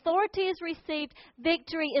 And when authority is received,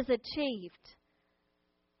 victory is achieved.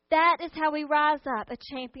 That is how we rise up, a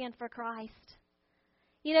champion for Christ.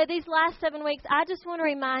 You know, these last 7 weeks, I just want to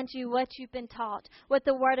remind you what you've been taught, what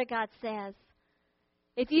the Word of God says.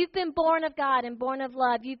 If you've been born of God and born of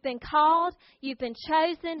love, you've been called, you've been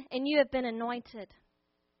chosen, and you have been anointed.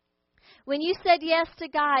 When you said yes to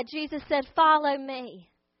God, Jesus said, follow me.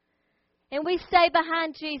 And we stay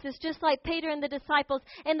behind Jesus just like Peter and the disciples,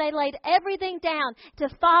 and they laid everything down to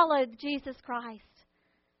follow Jesus Christ.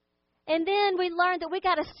 And then we learned that we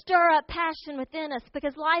got to stir up passion within us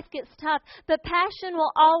because life gets tough. But passion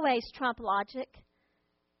will always trump logic.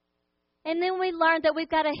 And then we learned that we've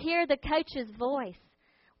got to hear the coach's voice.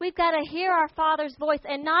 We've got to hear our Father's voice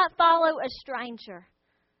and not follow a stranger.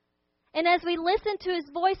 And as we listen to His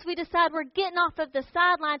voice, we decide we're getting off of the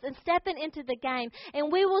sidelines and stepping into the game.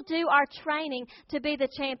 And we will do our training to be the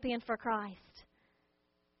champion for Christ.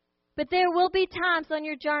 But there will be times on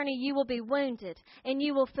your journey you will be wounded and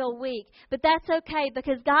you will feel weak. But that's okay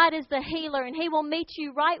because God is the healer and He will meet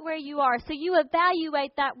you right where you are. So you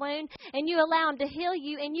evaluate that wound and you allow Him to heal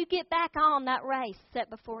you and you get back on that race set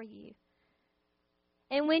before you.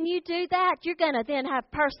 And when you do that, you're going to then have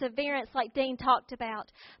perseverance like Dean talked about.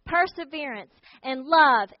 Perseverance and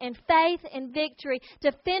love and faith and victory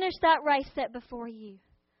to finish that race set before you.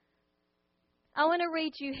 I want to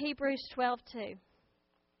read you Hebrews 12:2.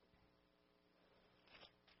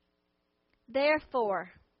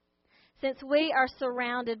 Therefore, since we are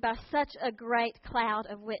surrounded by such a great cloud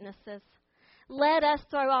of witnesses, let us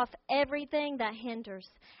throw off everything that hinders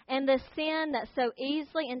and the sin that so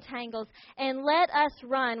easily entangles, and let us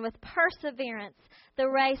run with perseverance the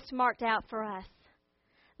race marked out for us.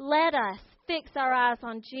 Let us fix our eyes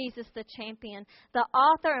on Jesus the champion, the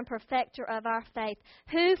author and perfecter of our faith,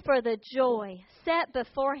 who for the joy set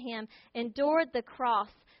before Him endured the cross,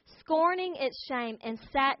 scorning its shame, and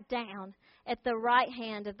sat down at the right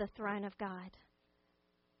hand of the throne of God.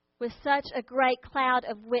 With such a great cloud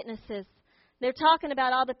of witnesses. They're talking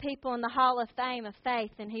about all the people in the Hall of Fame of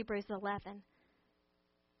Faith in Hebrews 11.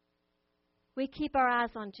 We keep our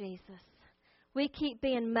eyes on Jesus. We keep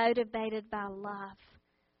being motivated by love.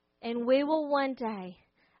 And we will one day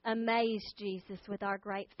amaze Jesus with our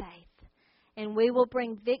great faith. And we will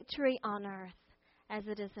bring victory on earth as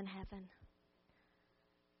it is in heaven.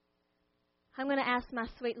 I'm going to ask my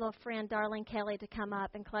sweet little friend, Darlene Kelly, to come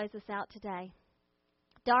up and close us out today.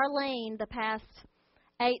 Darlene, the past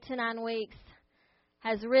 8 to 9 weeks,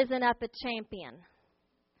 has risen up a champion.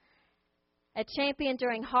 A champion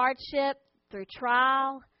during hardship, through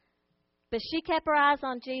trial. But she kept her eyes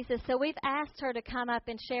on Jesus. So we've asked her to come up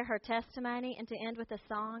and share her testimony and to end with a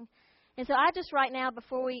song. And so I just right now,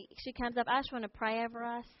 before she comes up, I just want to pray over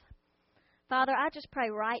us. Father, I just pray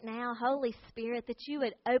right now, Holy Spirit, that you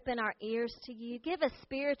would open our ears to you. Give us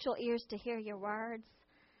spiritual ears to hear your words.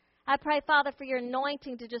 I pray, Father, for your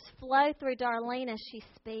anointing to just flow through Darlene as she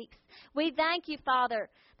speaks. We thank you, Father,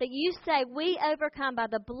 that you say we overcome by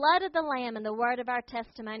the blood of the Lamb and the word of our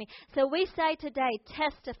testimony. So we say today,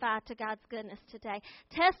 testify to God's goodness today.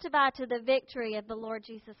 Testify to the victory of the Lord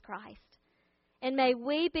Jesus Christ. And may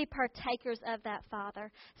we be partakers of that,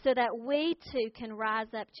 Father, so that we too can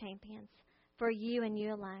rise up champions for you and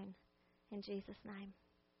you alone. In Jesus' name.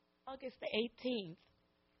 August the 18th.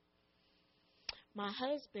 My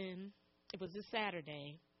husband, it was this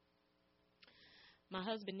Saturday, my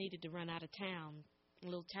husband needed to run out of town, a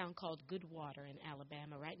little town called Goodwater in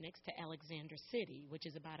Alabama, right next to Alexander City, which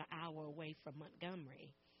is about an hour away from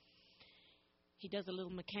Montgomery. He does a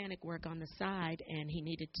little mechanic work on the side, and he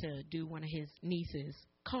needed to do one of his niece's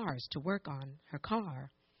cars to work on her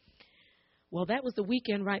car. Well, that was the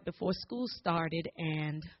weekend right before school started,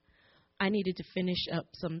 and I needed to finish up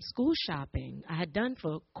some school shopping. I had done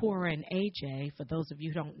for Cora and AJ. For those of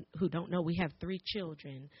you who don't know, we have 3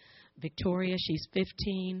 children. Victoria, she's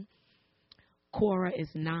 15. Cora is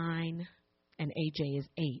 9, and AJ is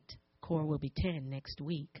 8. Cora will be 10 next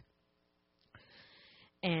week.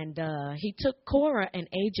 And he took Cora and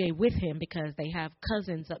AJ with him because they have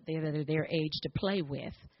cousins up there that are their age to play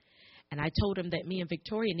with. And I told him that me and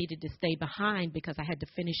Victoria needed to stay behind because I had to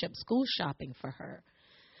finish up school shopping for her.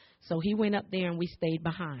 So he went up there and we stayed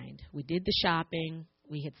behind. We did the shopping.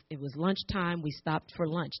 It was lunchtime. We stopped for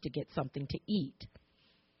lunch to get something to eat.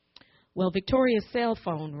 Well, Victoria's cell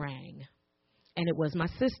phone rang, and it was my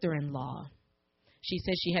sister-in-law. She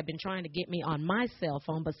said she had been trying to get me on my cell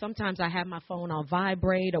phone, but sometimes I have my phone on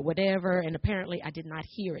vibrate or whatever, and apparently I did not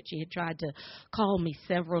hear it. She had tried to call me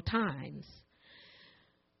several times.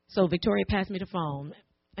 So Victoria passed me the phone,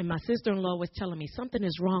 and my sister-in-law was telling me, something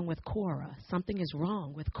is wrong with Cora. Something is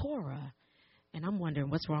wrong with Cora. And I'm wondering,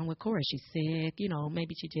 what's wrong with Cora? She's sick,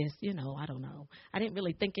 maybe she just, I don't know. I didn't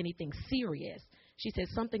really think anything serious. She said,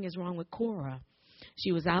 something is wrong with Cora.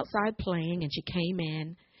 She was outside playing, and she came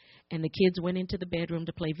in, and the kids went into the bedroom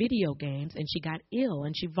to play video games, and she got ill,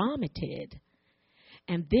 and she vomited.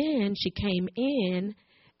 And then she came in,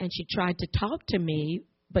 and she tried to talk to me,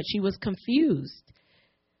 but she was confused.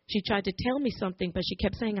 She tried to tell me something, but she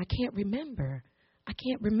kept saying, I can't remember. I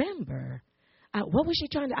can't remember. What was she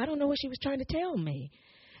trying to, I don't know what she was trying to tell me.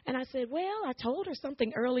 And I said, well, I told her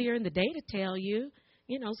something earlier in the day to tell you.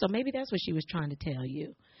 So maybe that's what she was trying to tell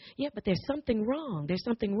you. Yeah, but there's something wrong. There's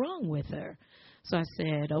something wrong with her. So I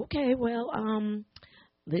said, okay, well,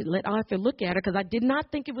 let Arthur look at her, because I did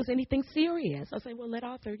not think it was anything serious. I said, well, let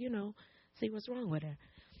Arthur, see what's wrong with her.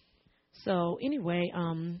 So anyway,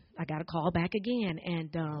 I got a call back again,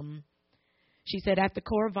 and she said after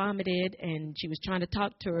Cora vomited and she was trying to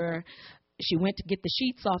talk to her, she went to get the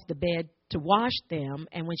sheets off the bed to wash them,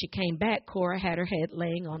 and when she came back, Cora had her head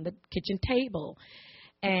laying on the kitchen table.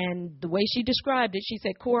 And the way she described it, she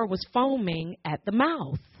said Cora was foaming at the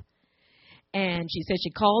mouth. And she said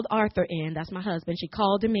she called Arthur in. That's my husband. She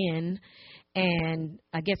called him in, and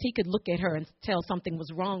I guess he could look at her and tell something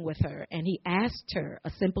was wrong with her. And he asked her a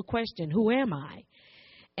simple question, who am I?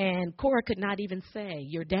 And Cora could not even say,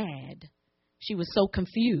 your dad. She was so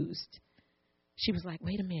confused. She was like,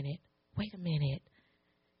 wait a minute.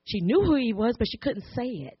 She knew who he was, but she couldn't say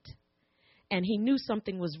it. And he knew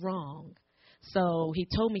something was wrong. So he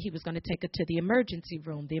told me he was going to take her to the emergency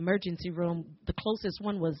room. The emergency room, the closest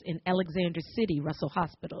one was in Alexander City, Russell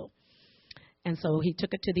Hospital. And so he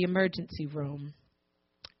took her to the emergency room.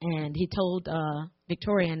 And he told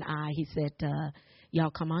Victoria and I, he said,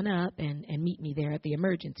 y'all come on up and meet me there at the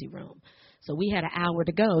emergency room. So we had an hour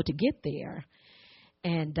to go to get there.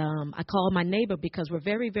 And I called my neighbor because we're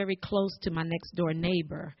very, very close to my next door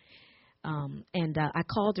neighbor. And I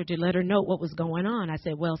called her to let her know what was going on. I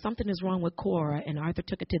said, well, something is wrong with Cora, and Arthur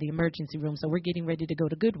took her to the emergency room, so we're getting ready to go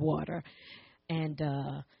to Goodwater. And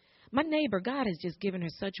my neighbor, God has just given her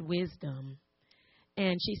such wisdom.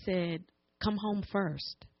 And she said, come home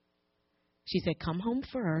first. She said, come home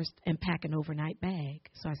first and pack an overnight bag.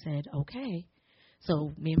 So I said, okay.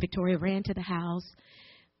 So me and Victoria ran to the house.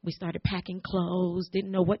 We started packing clothes,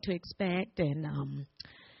 didn't know what to expect, and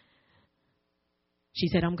she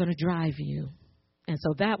said, I'm going to drive you. And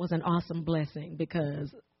so that was an awesome blessing,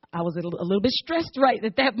 because I was a little bit stressed right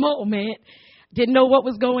at that moment, didn't know what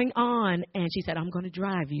was going on. And she said, I'm going to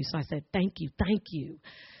drive you. So I said, thank you.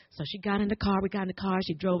 So she got in the car. We got in the car.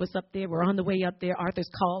 She drove us up there. We're on the way up there. Arthur's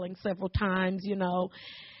calling several times,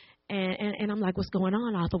 And I'm like, what's going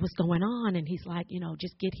on, Arthur? What's going on? And he's like,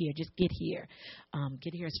 just get here.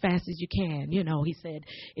 Get here as fast as you can. He said,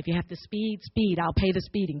 if you have to speed, I'll pay the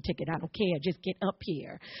speeding ticket. I don't care. Just get up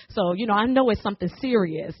here. So, I know it's something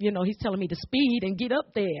serious. He's telling me to speed and get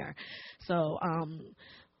up there. So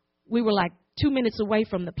we were like 2 minutes away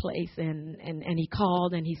from the place, and he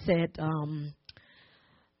called and he said,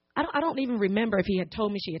 I don't even remember if he had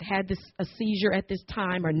told me she had a seizure at this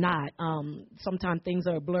time or not. Sometimes things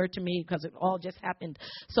are blurred to me because it all just happened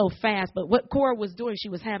so fast. But what Cora was doing, she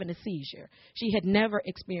was having a seizure. She had never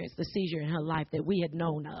experienced a seizure in her life that we had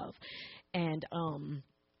known of. And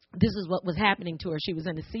this is what was happening to her. She was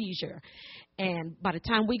in a seizure. And by the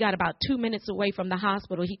time we got about 2 minutes away from the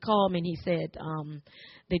hospital, he called me and he said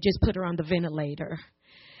they just put her on the ventilator.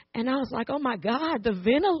 And I was like, oh, my God, the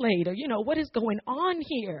ventilator, what is going on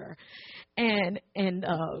here? And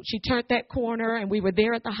she turned that corner, and we were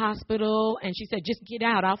there at the hospital, and she said, just get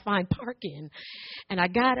out. I'll find parking. And I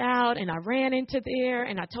got out, and I ran into there,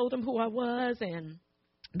 and I told them who I was, and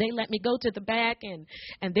they let me go to the back,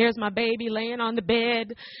 and there's my baby laying on the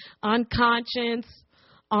bed, unconscious,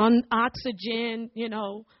 on oxygen,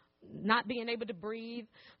 not being able to breathe.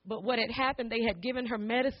 But what had happened, they had given her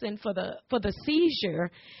medicine for the seizure,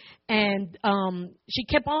 and she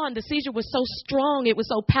kept on. The seizure was so strong, it was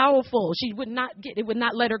so powerful. It would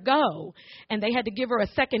not let her go, and they had to give her a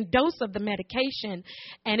second dose of the medication,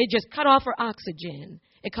 and it just cut off her oxygen.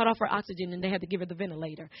 It cut off her oxygen, and they had to give her the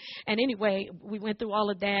ventilator. And anyway, we went through all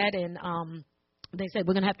of that, and they said,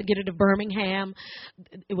 we're going to have to get her to Birmingham.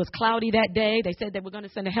 It was cloudy that day. They said they were going to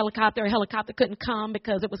send a helicopter. A helicopter couldn't come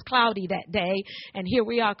because it was cloudy that day. And here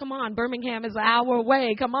we are. Come on, Birmingham is an hour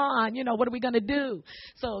away. Come on. What are we going to do?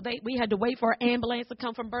 So we had to wait for an ambulance to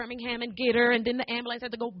come from Birmingham and get her. And then the ambulance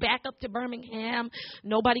had to go back up to Birmingham.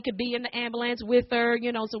 Nobody could be in the ambulance with her,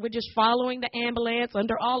 so we're just following the ambulance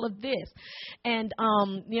under all of this. And,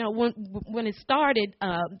 when it started,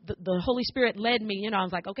 the Holy Spirit led me. I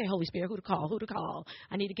was like, okay, Holy Spirit, who to call?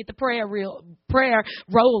 I need to get the prayer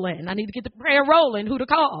rolling. I need to get the prayer rolling. Who to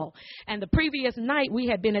call? And the previous night we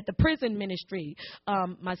had been at the prison ministry,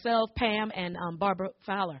 myself, Pam, and Barbara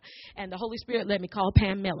Fowler. And the Holy Spirit let me call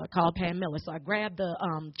Pam Miller. So I grabbed the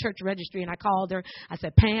church registry and I called her. I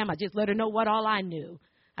said, Pam, I just let her know what all I knew.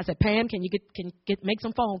 I said, Pam, can you make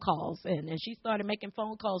some phone calls? And she started making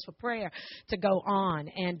phone calls for prayer to go on.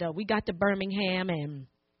 And we got to Birmingham, and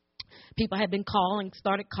people had been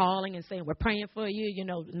started calling and saying, we're praying for you,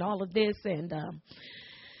 and all of this. And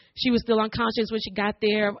She was still unconscious when she got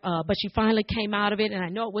there, but she finally came out of it, and I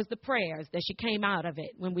know it was the prayers that she came out of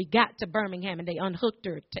it. When we got to Birmingham and they unhooked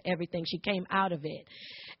her to everything, she came out of it.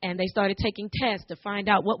 And they started taking tests to find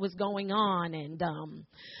out what was going on. And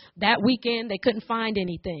that weekend, they couldn't find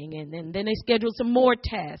anything. And then they scheduled some more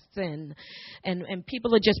tests. And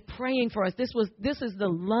people are just praying for us. This is the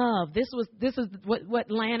love. This is what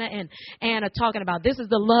Lana and Ann are talking about. This is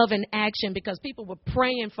the love in action, because people were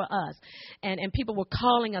praying for us. And people were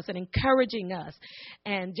calling us and encouraging us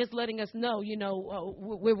and just letting us know,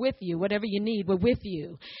 we're with you. Whatever you need, we're with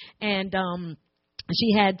you. And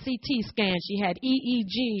she had CT scans, she had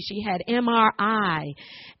EEG, she had MRI,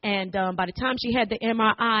 and by the time she had the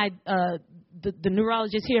MRI, the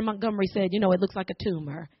neurologist here in Montgomery said, it looks like a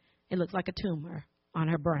tumor. It looks like a tumor on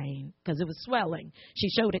her brain because it was swelling. She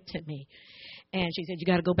showed it to me, and she said, you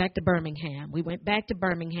got to go back to Birmingham. We went back to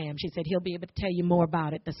Birmingham. She said, he'll be able to tell you more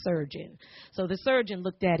about it, the surgeon. So the surgeon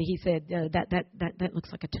looked at it. He said, that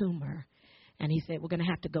looks like a tumor, and he said, we're going to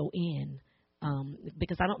have to go in.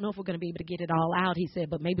 Because I don't know if we're going to be able to get it all out, he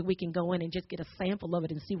said, but maybe we can go in and just get a sample of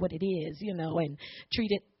it and see what it is, and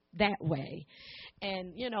treat it that way.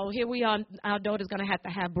 And, here we are, our daughter's going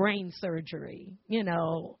to have brain surgery,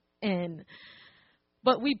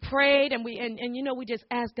 but we prayed and we just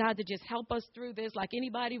asked God to just help us through this like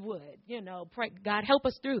anybody would, pray, God, help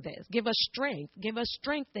us through this. Give us strength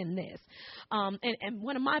in this. And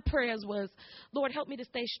one of my prayers was, Lord, help me to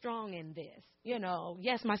stay strong in this.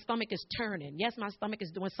 Yes, my stomach is turning. Yes, my stomach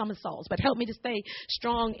is doing somersaults, but help me to stay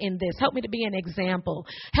strong in this. Help me to be an example.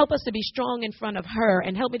 Help us to be strong in front of her,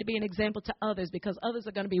 and help me to be an example to others, because others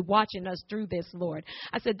are going to be watching us through this, Lord.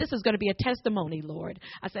 I said, this is going to be a testimony, Lord.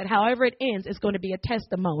 I said, however it ends, it's going to be a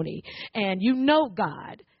testimony. And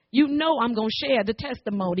God, I'm going to share the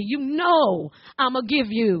testimony. I'm going to give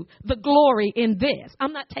you the glory in this.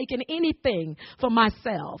 I'm not taking anything for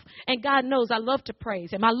myself. And God knows I love to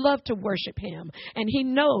praise him. I love to worship him. And he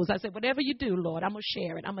knows. I said, whatever you do, Lord, I'm going to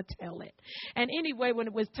share it. I'm going to tell it. And anyway, when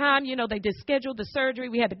it was time, they just scheduled the surgery.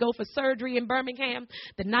 We had to go for surgery in Birmingham.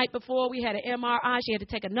 The night before, we had an MRI. She had to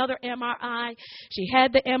take another MRI. She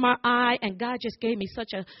had the MRI, and God just gave me such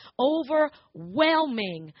an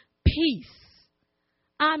overwhelming peace.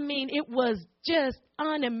 I mean, it was just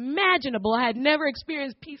unimaginable. I had never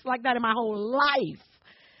experienced peace like that in my whole life.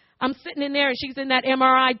 I'm sitting in there, and she's in that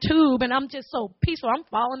MRI tube, and I'm just so peaceful. I'm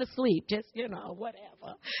falling asleep, just,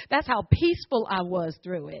 whatever. That's how peaceful I was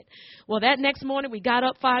through it. Well, that next morning, we got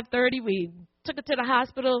up 5:30. We took her to the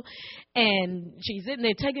hospital, and she's in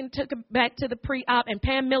there. Took her back to the pre-op, and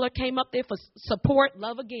Pam Miller came up there for support.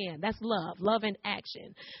 Love again. That's love in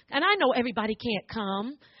action. And I know everybody can't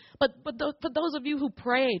come. But for those of you who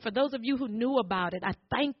prayed, for those of you who knew about it, I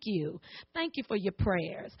thank you. Thank you for your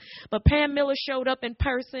prayers. But Pam Miller showed up in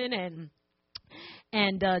person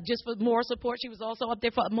and just for more support. She was also up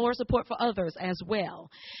there for more support for others as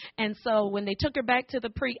well. And so when they took her back to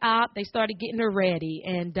the pre-op, they started getting her ready.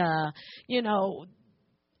 And,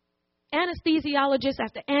 anesthesiologist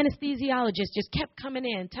after anesthesiologist just kept coming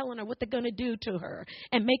in, telling her what they're going to do to her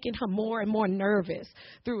and making her more and more nervous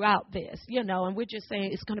throughout this, and we're just saying,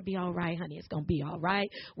 it's going to be all right, honey. It's going to be all right.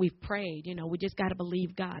 We've prayed, we just got to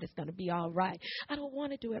believe God. It's going to be all right. I don't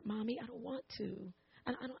want to do it, Mommy. I don't want to.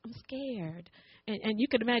 I'm scared. And you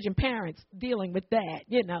can imagine parents dealing with that,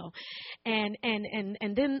 And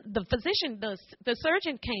then the physician, the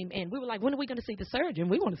surgeon came in. We were like, when are we going to see the surgeon?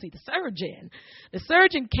 We want to see the surgeon. The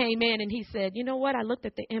surgeon came in and he said, you know what? I looked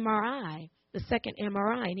at the MRI, the second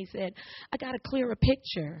MRI, and he said, I got a clearer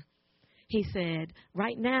picture. He said,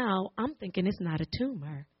 right now, I'm thinking it's not a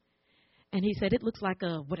tumor. And he said, it looks like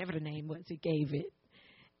whatever the name was he gave it.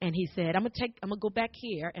 And he said, I'm gonna go back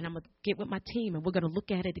here and I'm gonna get with my team and we're gonna look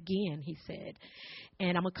at it again, he said.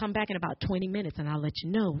 And I'm gonna come back in about 20 minutes and I'll let you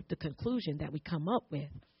know the conclusion that we come up with.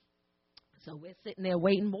 So we're sitting there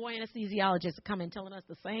waiting, more anesthesiologists to come in telling us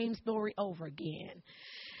the same story over again.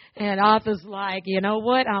 And Arthur's like, you know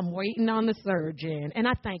what? I'm waiting on the surgeon. And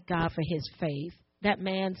I thank God for his faith. That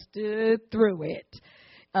man stood through it.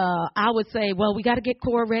 I would say, well, we got to get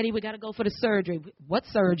Cora ready. We got to go for the surgery. What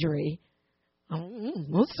surgery?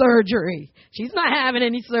 No surgery. She's not having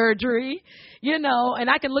any surgery, and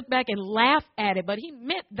I can look back and laugh at it, but he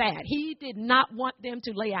meant that. He did not want them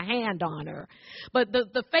to lay a hand on her. But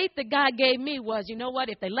the faith that God gave me was, you know what,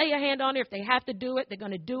 if they lay a hand on her, if they have to do it, they're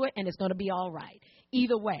going to do it, and it's going to be all right.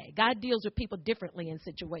 Either way, God deals with people differently in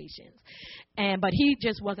situations. But he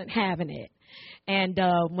just wasn't having it. And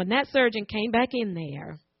when that surgeon came back in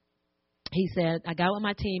there, he said, I got with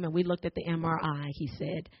my team and we looked at the MRI, he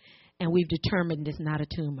said, and we've determined it's not a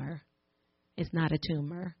tumor. It's not a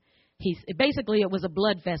tumor. Basically, it was a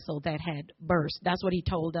blood vessel that had burst. That's what he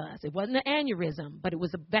told us. It wasn't an aneurysm, but it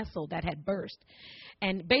was a vessel that had burst.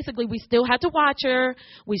 And basically, we still had to watch her.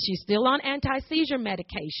 She's still on anti-seizure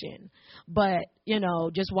medication. But,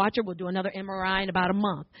 just watch her. We'll do another MRI in about a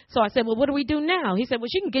month. So I said, well, what do we do now? He said, well,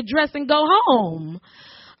 she can get dressed and go home.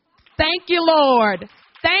 Thank you, Lord.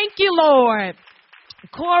 Thank you, Lord.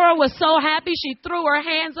 Cora was so happy. She threw her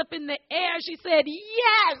hands up in the air. She said,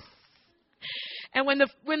 yes. And when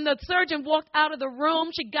the surgeon walked out of the room,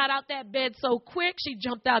 she got out that bed so quick. She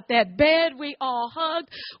jumped out that bed. We all hugged.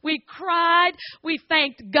 We cried. We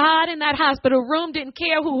thanked God in that hospital room. Didn't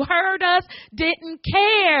care who heard us. Didn't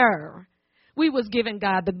care. We was giving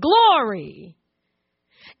God the glory.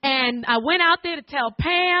 And I went out there to tell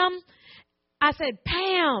Pam. I said,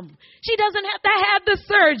 Pam, she doesn't have to have the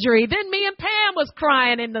surgery. Then me and Pam was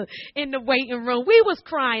crying in the waiting room. We was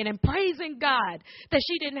crying and praising God that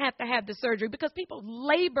she didn't have to have the surgery because people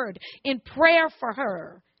labored in prayer for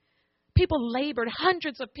her. People labored,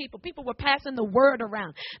 hundreds of people. People were passing the word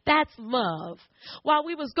around. That's love. While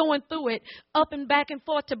we was going through it, up and back and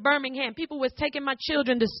forth to Birmingham, people was taking my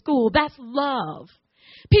children to school. That's love.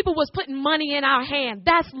 People was putting money in our hand.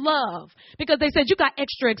 That's love. Because they said, you got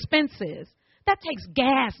extra expenses. That takes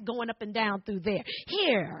gas going up and down through there.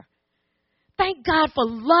 Here. Thank God for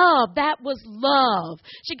love. That was love.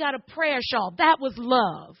 She got a prayer shawl. That was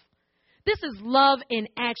love. This is love in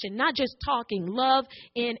action, not just talking. Love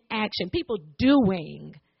in action. People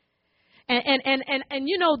doing. And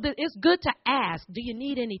it's good to ask, do you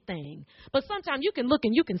need anything? But sometimes you can look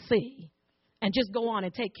and you can see and just go on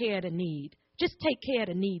and take care of the need. Just take care of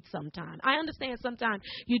the needs sometimes. I understand sometimes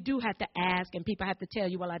you do have to ask and people have to tell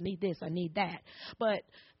you, well, I need this, I need that. But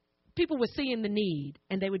people were seeing the need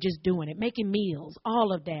and they were just doing it, making meals,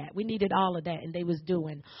 all of that. We needed all of that and they was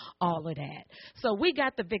doing all of that. So we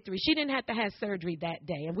got the victory. She didn't have to have surgery that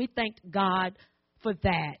day and we thanked God for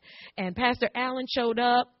that. And Pastor Allen showed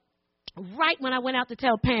up right when I went out to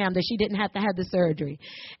tell Pam that she didn't have to have the surgery.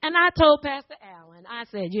 And I told Pastor Allen, I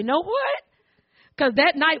said, you know what? Because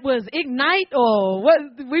that night was Ignite or what,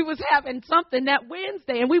 we was having something that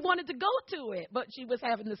Wednesday, and we wanted to go to it, but she was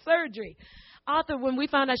having the surgery. Arthur, when we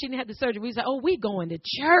found out she didn't have the surgery, we said, oh, we going to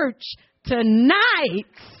church tonight.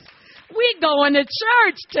 We going to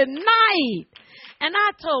church tonight. And I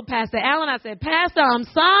told Pastor Allen, I said, Pastor, I'm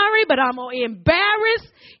sorry, but I'm going to embarrass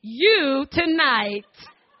you tonight.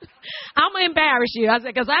 I'm going to embarrass you. I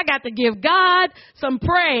said, because I got to give God some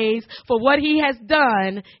praise for what he has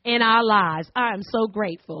done in our lives. I am so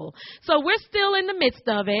grateful. So we're still in the midst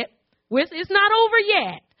of it. It's not over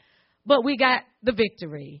yet, but we got the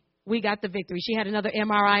victory. We got the victory. She had another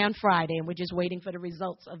MRI on Friday, and we're just waiting for the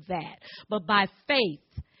results of that. But by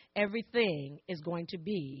faith, everything is going to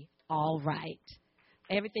be all right.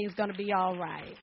 Everything's going to be all right.